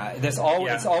Juliet. Yeah, there's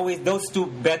always it's always those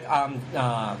two.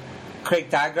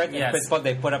 Craig Taggart and Chris Pudlow,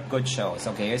 they put up good shows.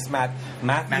 Okay, here's Matthew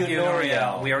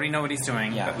Noriel. We already know what he's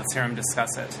doing, Yeah. but let's hear him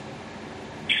discuss it.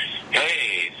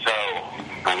 Hey, so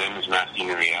my name is Matthew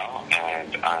Noriel,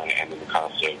 and I am in the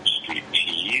cast of Street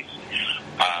Tease.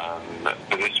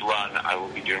 For this run, I will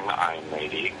be doing the Iron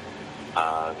Lady.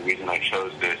 The reason I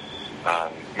chose this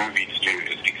movie to do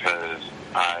is because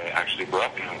I actually grew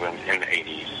up in England in the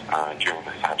 80s during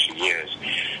the Thatcher years,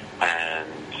 and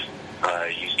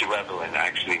used to revel in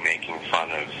actually making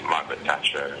fun of Margaret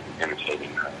Thatcher and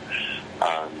imitating her.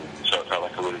 So it felt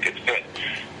like a really good fit.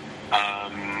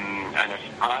 And if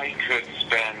I could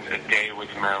spend a day with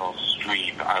Meryl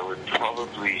Streep, I would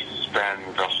probably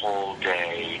spend the whole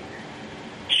day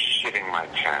shitting my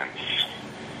pants.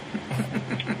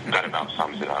 That about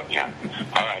sums it up, yeah.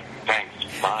 All right, thanks.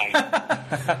 Bye.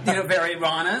 Very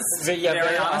honest. Very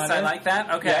honest. I like that.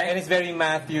 Okay. Yeah, and it's very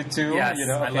Matthew too. Yes,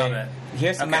 okay. I love it.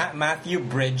 Here's Okay. Matthew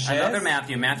Bridges. Another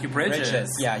Matthew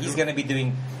Bridges. Yeah, he's going to be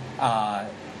doing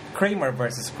Kramer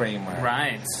versus Kramer.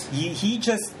 Right. He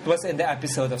just was in the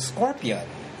episode of Scorpion.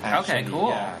 Actually. Okay, cool.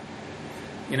 Yeah.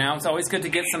 It's always good to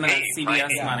get some of that Hey, CBS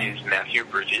my money. name is Matthew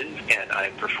Bridges, and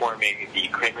I'm performing the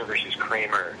Kramer versus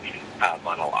Kramer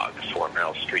monologue for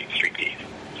Meryl Streep, Street Tease.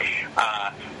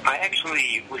 I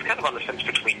actually was kind of on the fence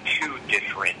between two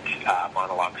different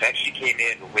monologues. I actually came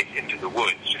in with Into the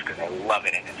Woods just because I love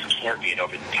it, and it's campy and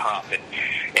over the top, and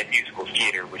musical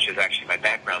theater, which is actually my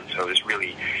background, so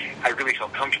I really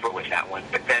felt comfortable with that one.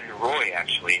 But then Roy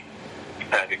actually,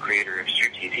 the creator of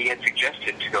Striptease, he had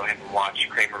suggested to go ahead and watch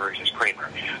Kramer versus Kramer.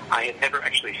 I had never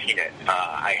actually seen it.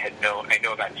 I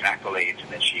know about its accolades and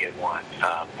that she had won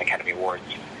Academy Awards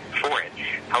for it.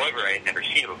 However, I had never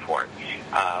seen it before.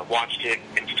 Watched it,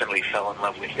 instantly fell in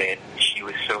love with it. She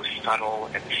was so subtle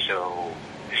and so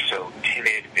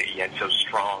timid, but yet so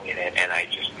strong in it, and I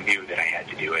just knew that I had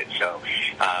to do it. So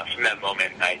from that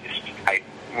moment, I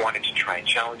wanted to try and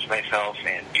challenge myself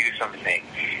and do something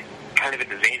kind of in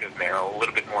the vein of Meryl, a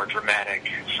little bit more dramatic,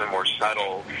 some more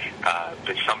subtle,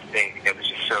 but something that was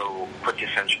just so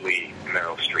quintessentially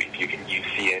Meryl Streep. You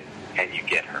see it and you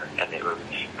get her, and it was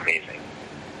amazing.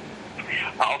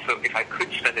 Also, if I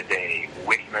could spend a day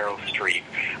with Meryl Streep,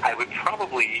 I would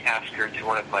probably ask her to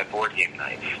one of my board game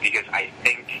nights, because I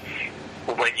think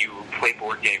when you play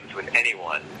board games with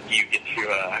anyone, you get to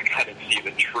kind of see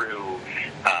the true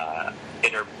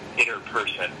inner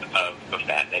person of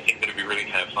that. And I think that it would be really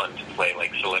kind of fun to play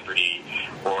like Celebrity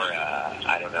or,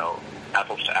 I don't know,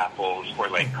 Apples to Apples or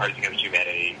like Cards Against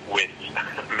Humanity with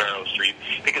Meryl Streep,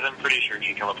 because I'm pretty sure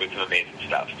she'd come up with some amazing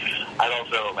stuff. I'd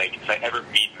also, like, if I ever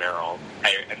meet Meryl,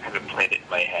 I've kind of planned it in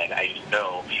my head. I just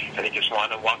know that I just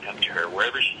want to walk up to her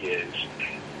wherever she is,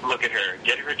 look at her,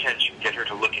 get her attention, get her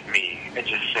to look at me, and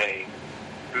just say,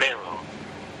 Meryl,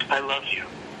 I love you.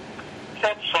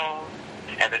 That's all.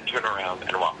 And then turn around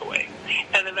and walk away.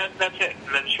 And then that's it.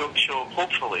 And then she'll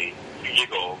hopefully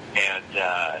giggle and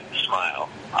smile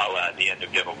a la the end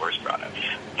of Devil Wears Prada.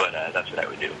 But that's what I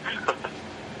would do.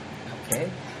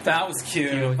 Okay. That was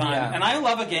cute. Fun. Yeah. And I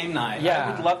love a game night. Yeah.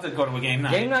 I would love to go to a game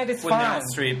night. Game night is with fun. Meryl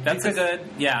Streep. That's a good,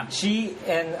 yeah. She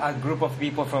and a group of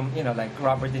people from, like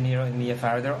Robert De Niro and Mia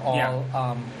Farrow, they're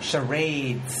all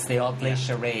charades. They all play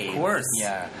charades. Of course.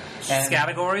 Yeah. And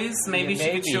Categories, maybe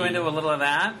she could chew into a little of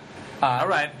that. All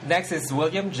right. Next is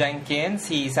William Jenkins.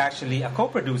 He's actually a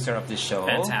co-producer of the show.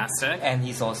 Fantastic. And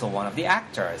he's also one of the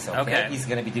actors. Okay. He's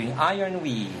going to be doing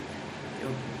Ironweed.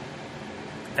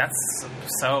 That's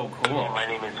so cool. My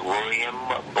name is William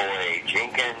Boy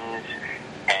Jenkins,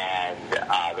 and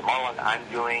the monologue I'm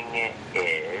doing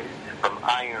is from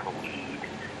Ironweed.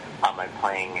 I'm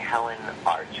playing Helen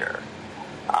Archer,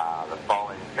 the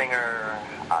fallen singer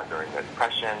during the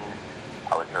Depression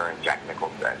with her and Jack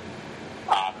Nicholson.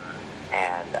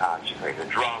 And she plays a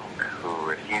drunk who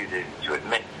refuses to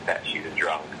admit that she's a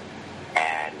drunk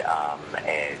and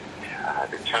is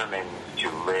determined to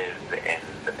live in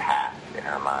the past in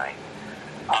her mind.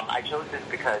 I chose this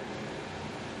because,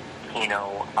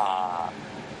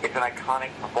 it's an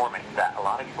iconic performance that a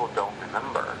lot of people don't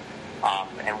remember.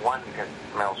 And one, because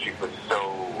Meryl Streep was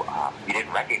so, you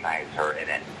didn't recognize her in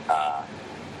it,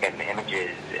 in the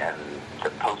images and the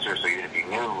posters, so even if you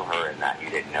knew her in that, you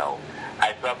didn't know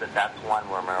I felt that that's one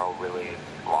where Meryl really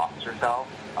lost herself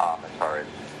as far as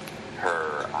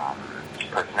her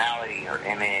personality, her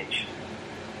image.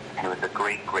 And it was a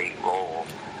great, great role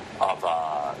of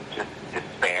just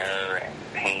despair and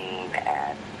pain,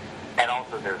 and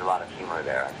also there's a lot of humor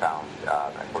there. I found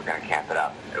if we're going to camp it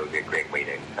up, it would be a great way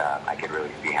to. I could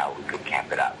really see how we could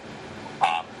camp it up.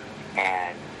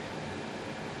 And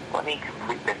let me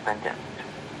complete this sentence.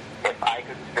 If I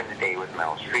could spend a day with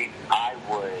Meryl Streep, I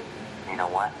would. You know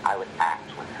what? I would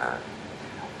act with her.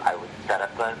 I would set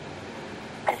up a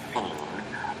scene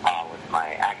with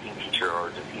my acting teacher, or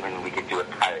just even we could do it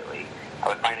privately. I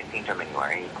would find a scene from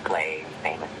anywhere, any play,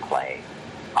 famous play,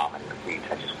 and we'd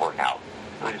just work out.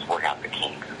 We just work out the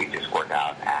kinks. We just work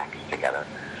out acts together,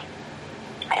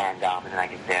 and then I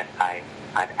could say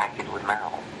I've acted with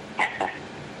Meryl.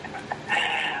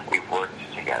 We've worked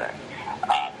together.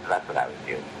 So that's what I would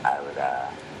do. I would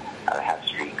have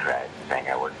street cred saying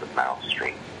I worked with Meryl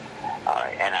Streep. All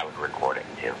right, and I would record it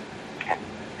too,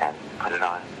 and put it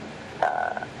on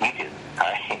YouTube. All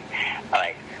right, all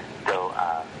right. So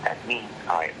that's me.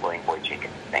 All right, William Boyd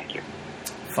Jenkins. Thank you.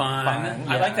 Fun. Yeah.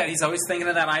 I like that. He's always thinking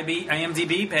of that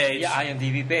IMDb page. Yeah,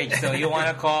 IMDb page. So you want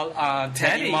to call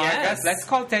Teddy Marcus? Yes. Let's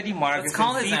call Teddy Marcus. Let's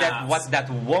call and his see ass. what that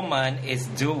woman is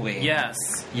doing. Yes.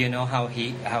 You know how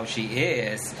she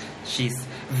is. She's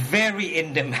very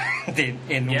in demand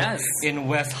in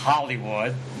West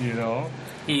Hollywood. You know.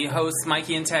 He hosts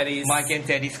Mikey and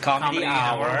Teddy's Comedy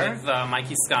Hour with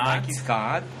Mikey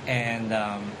Scott. And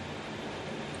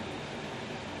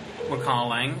we're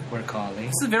calling.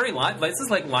 This is very live. This is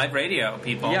like live radio,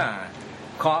 people. Yeah.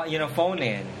 Phone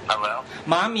in. Hello?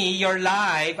 Mommy, you're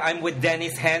live. I'm with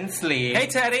Dennis Hensley. Hey,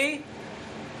 Teddy.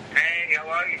 Hey, how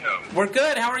are you? We're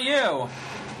good. How are you?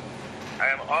 I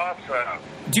am awesome.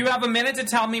 Do you have a minute to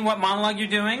tell me what monologue you're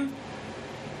doing?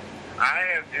 I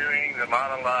am doing the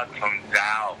monologue from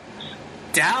Doubt.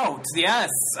 Doubt. Yes.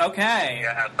 Okay.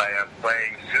 Yes, I am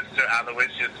playing Sister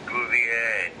Aloysius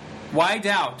Bouvier. Why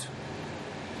doubt?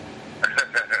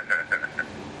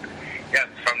 Yes,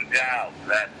 from Doubt,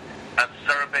 that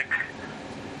acerbic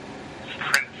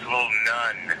principal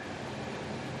nun.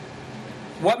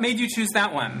 What made you choose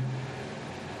that one?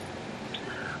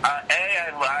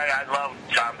 I love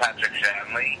John Patrick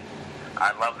Shanley.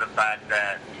 I love the fact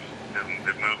that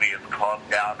the movie is called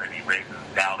Doubt, and he raises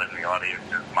doubt in the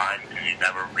audience's mind because you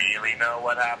never really know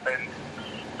what happened.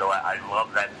 So I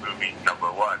love that movie, number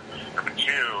one. Number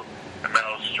two,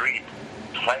 Meryl Streep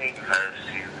playing her.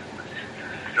 She's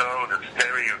so the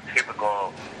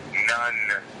stereotypical nun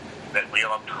that we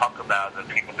all talk about. That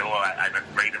people say, "Well, I'm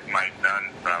afraid of my nun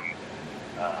from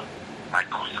my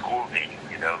school days."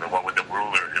 You know, the one with the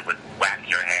ruler who would whack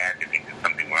your hand if you did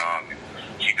something wrong.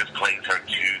 She just plays her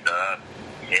to the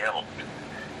hilt,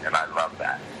 and I love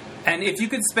that. And if you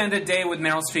could spend a day with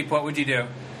Meryl Streep, what would you do?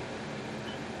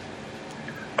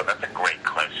 Well, that's a great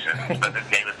question. Spend a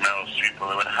day with Meryl Streep,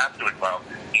 well, it would have to involve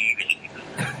eating.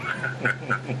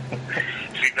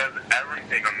 She does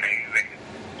everything amazing.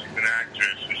 She's an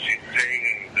actress. She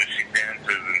sings, she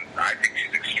dances, and I think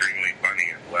she's extremely funny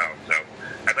as well. So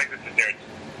I'd like to sit there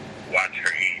and watch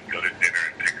her eat, go to dinner,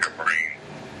 and pick her brain.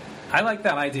 I like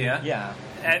that idea. Yeah.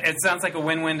 It sounds like a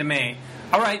win-win to me.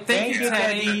 All right, thank you,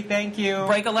 Teddy. Thank you.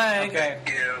 Break a leg. Okay.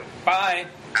 Thank you. Bye.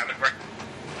 Have a great...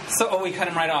 So, we cut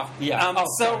him right off. Yeah.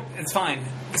 So, it's fine.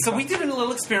 So, we did a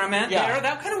little experiment there.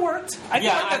 That kind of worked. I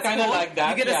kind of like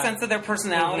that. You get a sense of their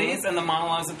personalities and the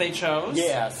monologues that they chose.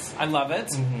 Yes. I love it.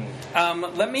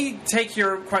 Mm-hmm. Let me take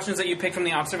your questions that you picked from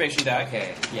the observation deck.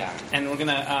 Okay, yeah. And we're going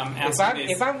to ask you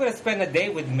these. If I'm going to spend a day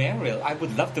with Meryl, I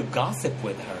would love to gossip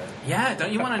with her. Yeah,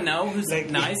 don't you want to know who's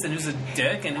Like- nice and who's a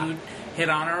dick and who hit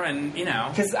on her and, you know.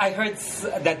 Because I heard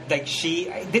that, like,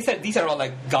 these are all,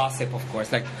 like, gossip, of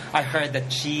course. Like, I heard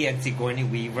that she and Sigourney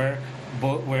Weaver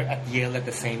both were at Yale at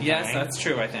the same time. Yes, that's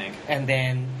true, I think. And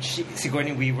then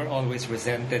Sigourney Weaver always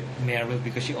resented Meryl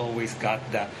because she always got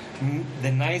the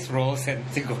nice roles and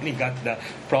Sigourney got the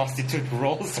prostitute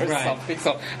roles or something.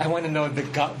 So I want to know the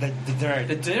dirt.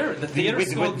 The theater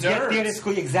school dirt. Yeah, theater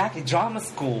school, exactly. Drama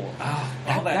school. Oh,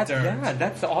 all that dirt. Yeah,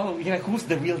 that's all. You know, who's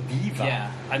the real diva?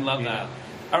 Yeah, I love that.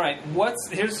 All right,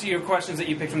 here's your questions that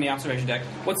you picked from the observation deck.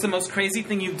 What's the most crazy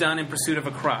thing you've done in pursuit of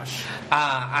a crush?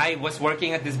 I was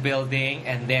working at this building,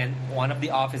 and then one of the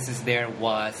offices there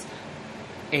was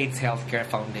AIDS Healthcare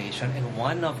Foundation, and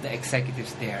one of the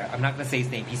executives there, I'm not going to say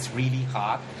his name, he's really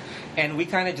hot. And we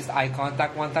kind of just eye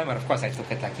contact one time, and of course I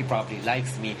took it like he probably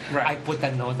likes me. Right. I put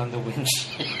a note on the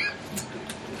windshield.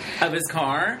 Of his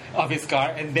car? Of his car,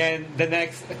 and then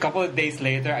a couple of days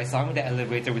later, I saw him in the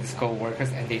elevator with his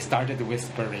co-workers, and they started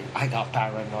whispering. I got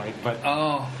paranoid, but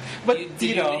But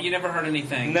you know, you never heard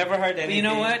anything. never heard anything. But you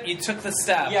know what? You took the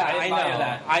step. Yeah, I know. admire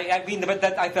that. I mean, but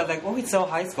that I felt like, oh, it's so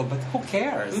high school, but who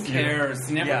cares? Who cares?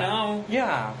 You never know.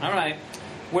 Yeah. All right.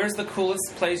 Where's the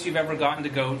coolest place you've ever gotten to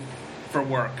go for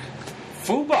work?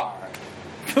 Foo Bar.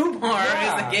 Foo Bar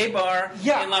Yeah. is a gay bar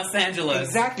Yeah. in Los Angeles.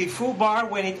 Exactly. Foo Bar,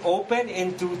 when it opened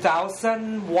in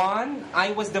 2001,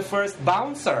 I was the first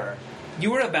bouncer.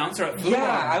 You were a bouncer at Foo Yeah,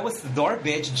 Bar. I was the door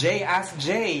bitch. Jay asked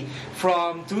Jay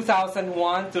from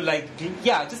 2001 to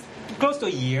just close to a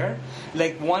year.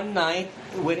 Like one night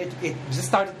when it just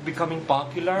started becoming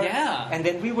popular. Yeah. And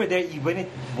then we were there when it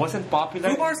wasn't popular.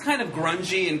 Foo Bar's kind of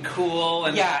grungy and cool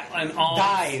and and all.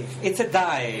 Dive. It's a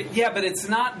dive. Yeah, but it's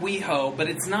not WeHo, but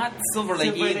it's not Silver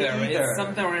Lake Silver Lake either. either. It's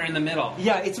somewhere in the middle.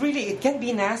 Yeah, it can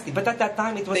be nasty, but at that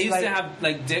time it was They used like, to have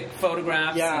like dick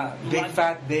photographs. yeah, and Big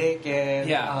Fat Dick and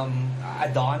Yeah.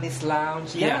 Adonis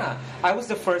Lounge. Yeah. I was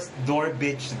the first door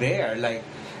bitch there. Like,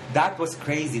 that was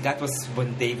crazy. That was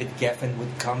when David Geffen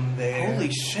would come there.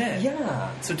 Holy shit. Yeah.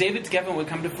 So David Geffen would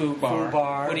come to Foo Bar. Foo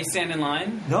Bar. Would he stand in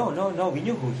line? No. We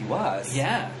knew who he was.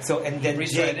 Yeah. So, and then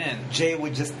Reach right in. Jay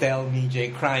would just tell me, Jay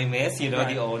Crimes, Right.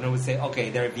 the owner would say, okay,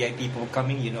 there are VIP people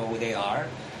coming, you know who they are.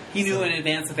 He knew in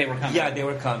advance that they were coming. Yeah, they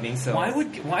were coming. So Why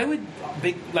would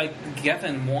big like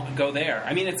Geffen go there?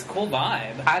 I mean, it's a cool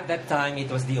vibe. at that time,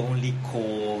 it was the only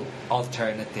cool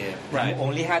alternative. Right. You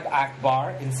only had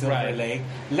Akbar in Silver Right. Lake.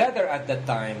 Leather at that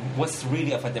time was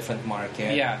really of a different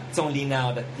market. Yeah. It's only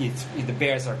now that the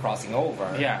bears are crossing over.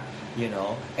 Yeah. You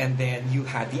know, and then you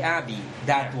had the Abbey.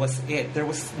 That Yeah. was it. There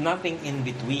was nothing in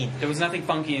between. There was nothing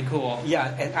funky and cool.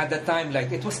 Yeah, and at that time,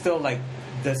 like, it was still like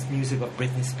the music of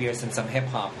Britney Spears and some hip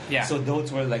hop. Yeah. So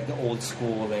those were like the old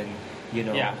school and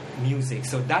Yeah. music.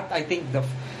 So that, I think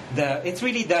it's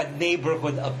really the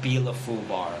neighborhood appeal of Foo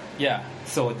Bar. Yeah.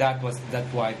 So that's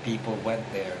why people went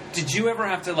there. Did you ever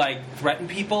have to like threaten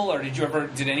people, or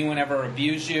did anyone ever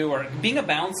abuse you, or being a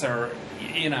bouncer?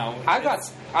 You know, I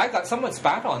got someone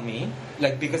spat on me,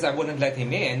 like, because I wouldn't let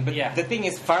him in. But Yeah. the thing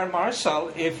is, fire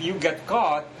marshal, if you get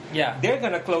caught, Yeah. they're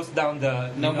gonna close down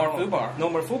the No more Foo Bar. No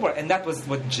more Foo Bar, and that was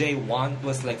what Jay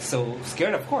was like so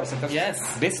scared. Of course, it was Yes.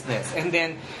 business. And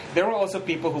then there were also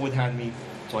people who would hand me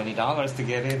 $20 to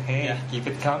get in. Hey, Yeah. keep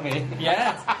it coming.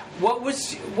 Yes. What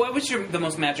was the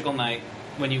most magical night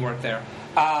when you worked there?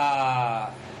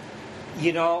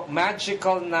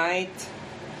 Magical night.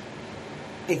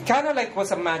 It kind of like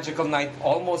was a magical night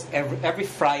almost every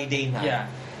Friday night. Yeah.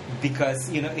 Because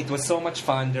it was so much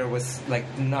fun. There was like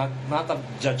not a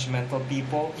judgmental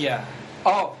people. Yeah.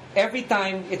 Oh, every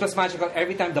time it was magical.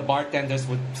 Every time the bartenders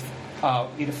would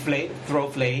throw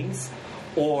flames,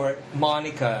 or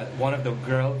Monica, one of the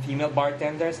female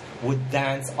bartenders, would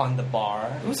dance on the bar.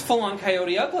 It was full on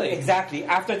Coyote Ugly. Exactly.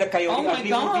 After the Coyote Oh my Ugly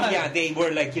God. movie, yeah, they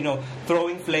were like,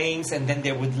 throwing flames, and then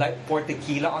they would pour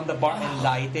tequila on the bar and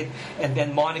light it, and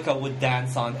then Monica would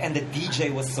dance on, and the DJ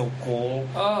was so cool.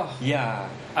 Oh, Yeah.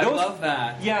 I love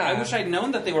that. Yeah. I wish I'd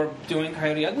known that they were doing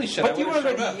Coyote Ugly shit. But I you were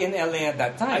would've showed already up. in LA at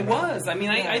that time. I right? was. I mean,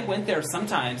 I went there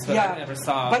sometimes, but I never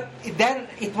saw. But then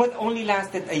it would only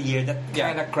lasted a year, that Yeah.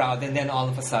 kind of crowd, and then all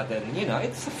of a sudden,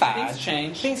 it's a fad. Things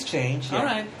change. Things change. Yeah. All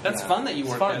right. That's fun that you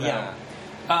It's worked fun, there, yeah.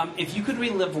 though. If you could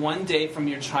relive one day from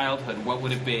your childhood, what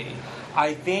would it be?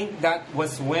 I think that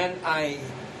was when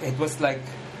it was like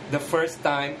the first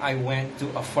time I went to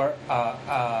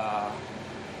a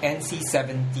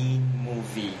NC-17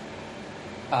 movie.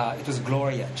 It was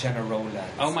Gloria, Jenna Rowlands.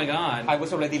 Oh my God. I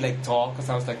was already like tall because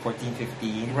I was like 14,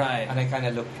 15. Right. And I kind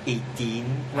of looked 18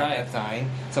 Right. at that time.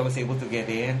 So I was able to get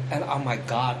in. And oh my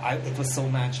God, it was so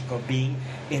magical being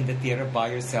in the theater by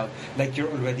yourself. Like you're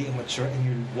already immature and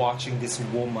you're watching this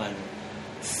woman,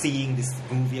 seeing this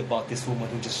movie about this woman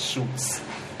who just shoots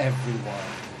everyone.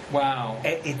 Wow.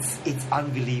 It's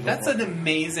unbelievable. That's an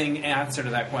amazing answer to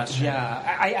that question. Yeah,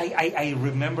 I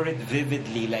remember it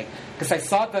vividly, like, because I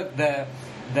saw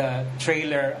the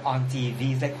trailer on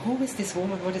TV. It's like, who is this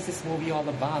woman? What is this movie all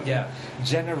about? Yeah.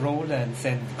 Jenna Rowlands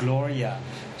and Gloria.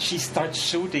 She starts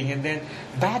shooting, and then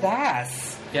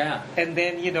badass. Yeah. And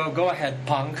then go ahead,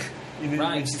 punk. When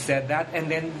Right. she said that, and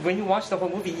then when you watch the whole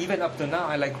movie, even up to now,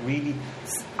 I like really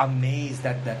amazed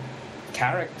at that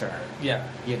character. Yeah.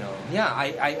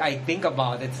 I think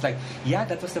about it. It's like,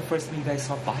 that was the first movie I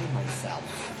saw by myself.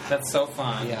 That's so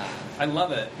fun. Yeah. I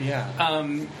love it. Yeah.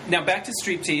 Now back to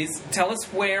Striptease. Tell us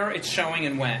where it's showing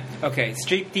and when. Okay,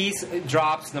 Striptease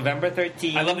drops November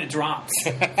 13th. I love it. It drops.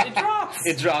 It drops.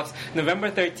 It drops November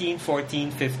 13,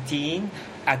 14, 15.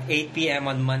 at 8 p.m.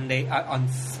 on Monday, on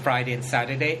Friday and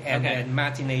Saturday, and Okay. then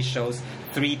matinee shows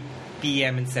 3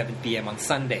 p.m. and 7 p.m. on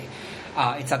Sunday.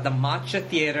 It's at the Matcha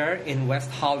Theater in West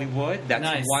Hollywood. That's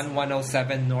Nice.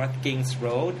 1107 North Kings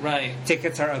Road. Right.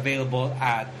 Tickets are available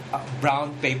at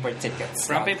Brown Paper Tickets.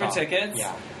 Brown Paper Tickets.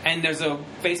 Yeah. And there's a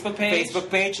Facebook page. Facebook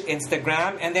page,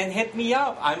 Instagram, and then hit me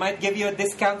up. I might give you a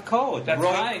discount code. That's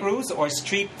Roy right. Cruz or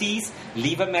Striptease.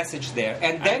 Leave a message there.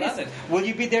 And I Dennis, love it. will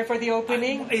you be there for the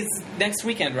opening? It's next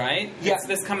weekend, right? Yeah. It's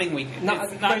this coming weekend. Not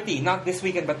It's not- 30, not this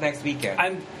weekend, but next weekend.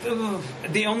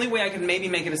 The only way I can maybe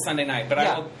make it is Sunday night, but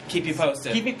Yeah. I will keep you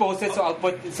posted. Keep me posted, so I'll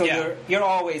put. So Yeah. you're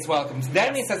always welcome.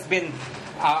 Dennis has been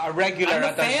a regular I'm a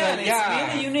at the fan. show. It's Yeah.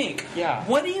 really unique. Yeah.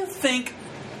 What do you think?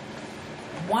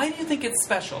 Why do you think it's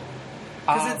special?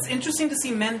 Because it's interesting to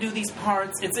see men do these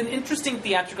parts. It's an interesting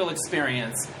theatrical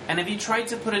experience. And have you tried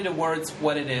to put into words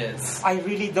what it is? I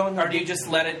really don't know. Or do you just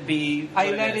let it be? I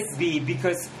what let is? it be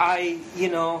because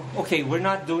okay, we're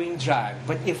not doing drag,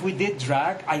 but if we did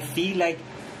drag, I feel like,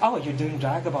 oh, you're doing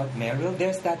drag about Meryl?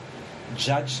 There's that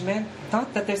judgment.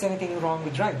 Not that there's anything wrong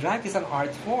with drag. Drag is an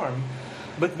art form,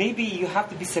 but maybe you have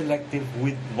to be selective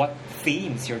with what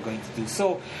themes you're going to do.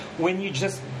 So when you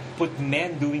just put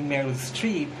men doing Meryl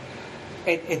Streep,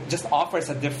 it just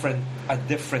offers a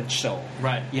different show.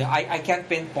 Right. Yeah, I can't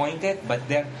pinpoint it, but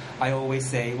then I always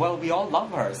say, well, we all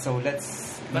love her, so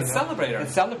let's celebrate her.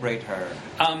 Let's celebrate her.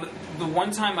 The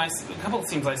one time a couple of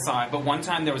times I saw it, but one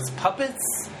time there was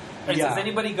puppets. Is Yeah.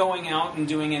 anybody going out and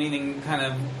doing anything kind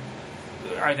of?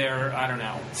 Are there? I don't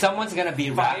know. Someone's gonna be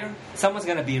Fire? Someone's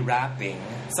gonna be rapping.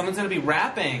 Someone's going to be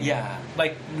rapping. Yeah.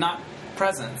 Like not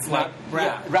presents, like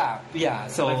rap. Yeah, rap. Yeah.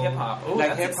 So Like hip-hop. Ooh, like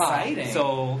that's hip hop. exciting.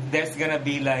 So there's gonna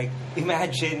be like,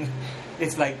 imagine,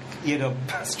 it's like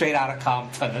straight out of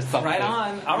Compton or something. Right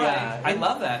on. All right. Yeah. I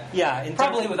love that. Yeah. in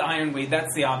Probably terms with Ironweed.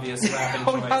 That's the obvious rapping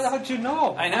of- choice. how'd you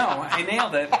know? I know. I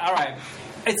nailed it. All right.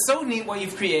 It's so neat what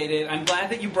you've created. I'm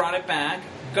glad that you brought it back.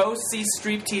 Go see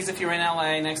Striptease if you're in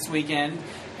LA next weekend.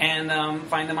 And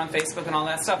find them on Facebook and all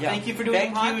that stuff. Yeah. Thank you for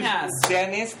doing the podcast. you,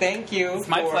 Dennis. Thank you. It's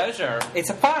my pleasure. It's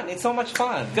fun. It's so much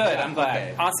fun. Good, Yeah, I'm glad.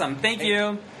 okay. Awesome. Thank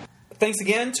you. Thanks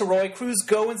again to Roy Cruz.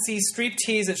 Go and see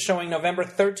Striptease. It's showing November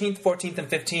 13th, 14th, and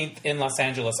 15th in Los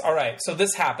Angeles. All right, so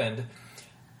this happened.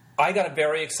 I got a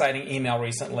very exciting email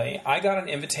recently. I got an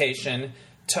invitation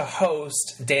to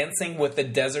host Dancing with the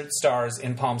Desert Stars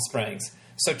in Palm Springs.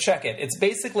 So check it. It's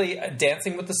basically a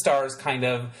Dancing with the Stars kind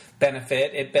of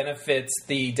benefit. It benefits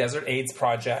the Desert AIDS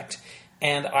Project.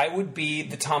 And I would be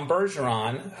the Tom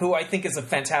Bergeron, who I think is a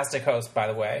fantastic host, by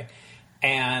the way.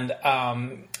 And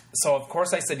so, of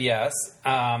course, I said yes.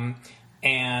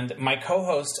 And my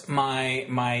co-host,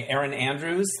 my Erin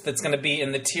Andrews, that's going to be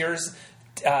in the Tears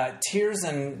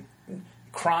and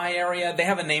Cry area. They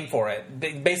have a name for it.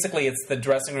 Basically, it's the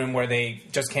dressing room where they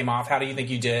just came off. How do you think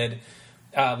you did?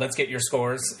 Let's get your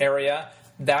scores area.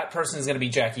 That person is going to be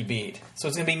Jackie Beat. So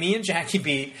it's going to be me and Jackie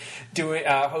Beat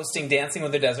hosting Dancing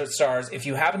with the Desert Stars. If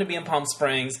you happen to be in Palm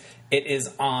Springs, it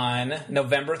is on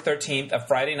November 13th, a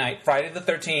Friday night. Friday the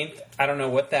 13th. I don't know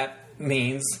what that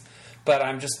means, but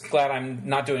I'm just glad I'm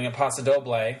not doing a Paso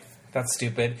Doble. That's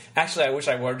stupid. Actually, I wish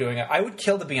I were doing it. I would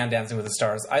kill to be on Dancing with the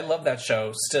Stars. I love that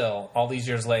show still, all these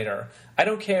years later. I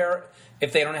don't care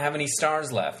if they don't have any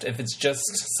stars left. If it's just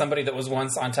somebody that was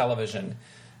once on television,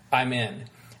 I'm in.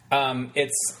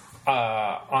 It's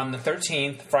on the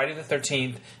 13th, Friday the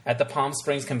 13th, at the Palm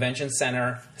Springs Convention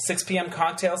Center. 6 p.m.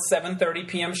 cocktail, 7:30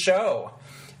 p.m. show.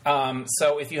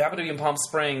 So if you happen to be in Palm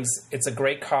Springs, it's a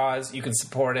great cause. You can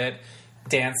support it.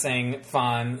 Dancing,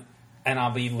 fun, and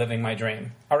I'll be living my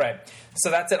dream. All right.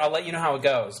 So that's it. I'll let you know how it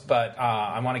goes, but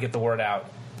I want to get the word out.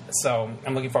 So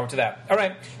I'm looking forward to that. All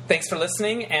right. Thanks for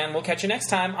listening, and we'll catch you next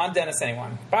time on Dennis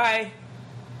Anyone. Bye.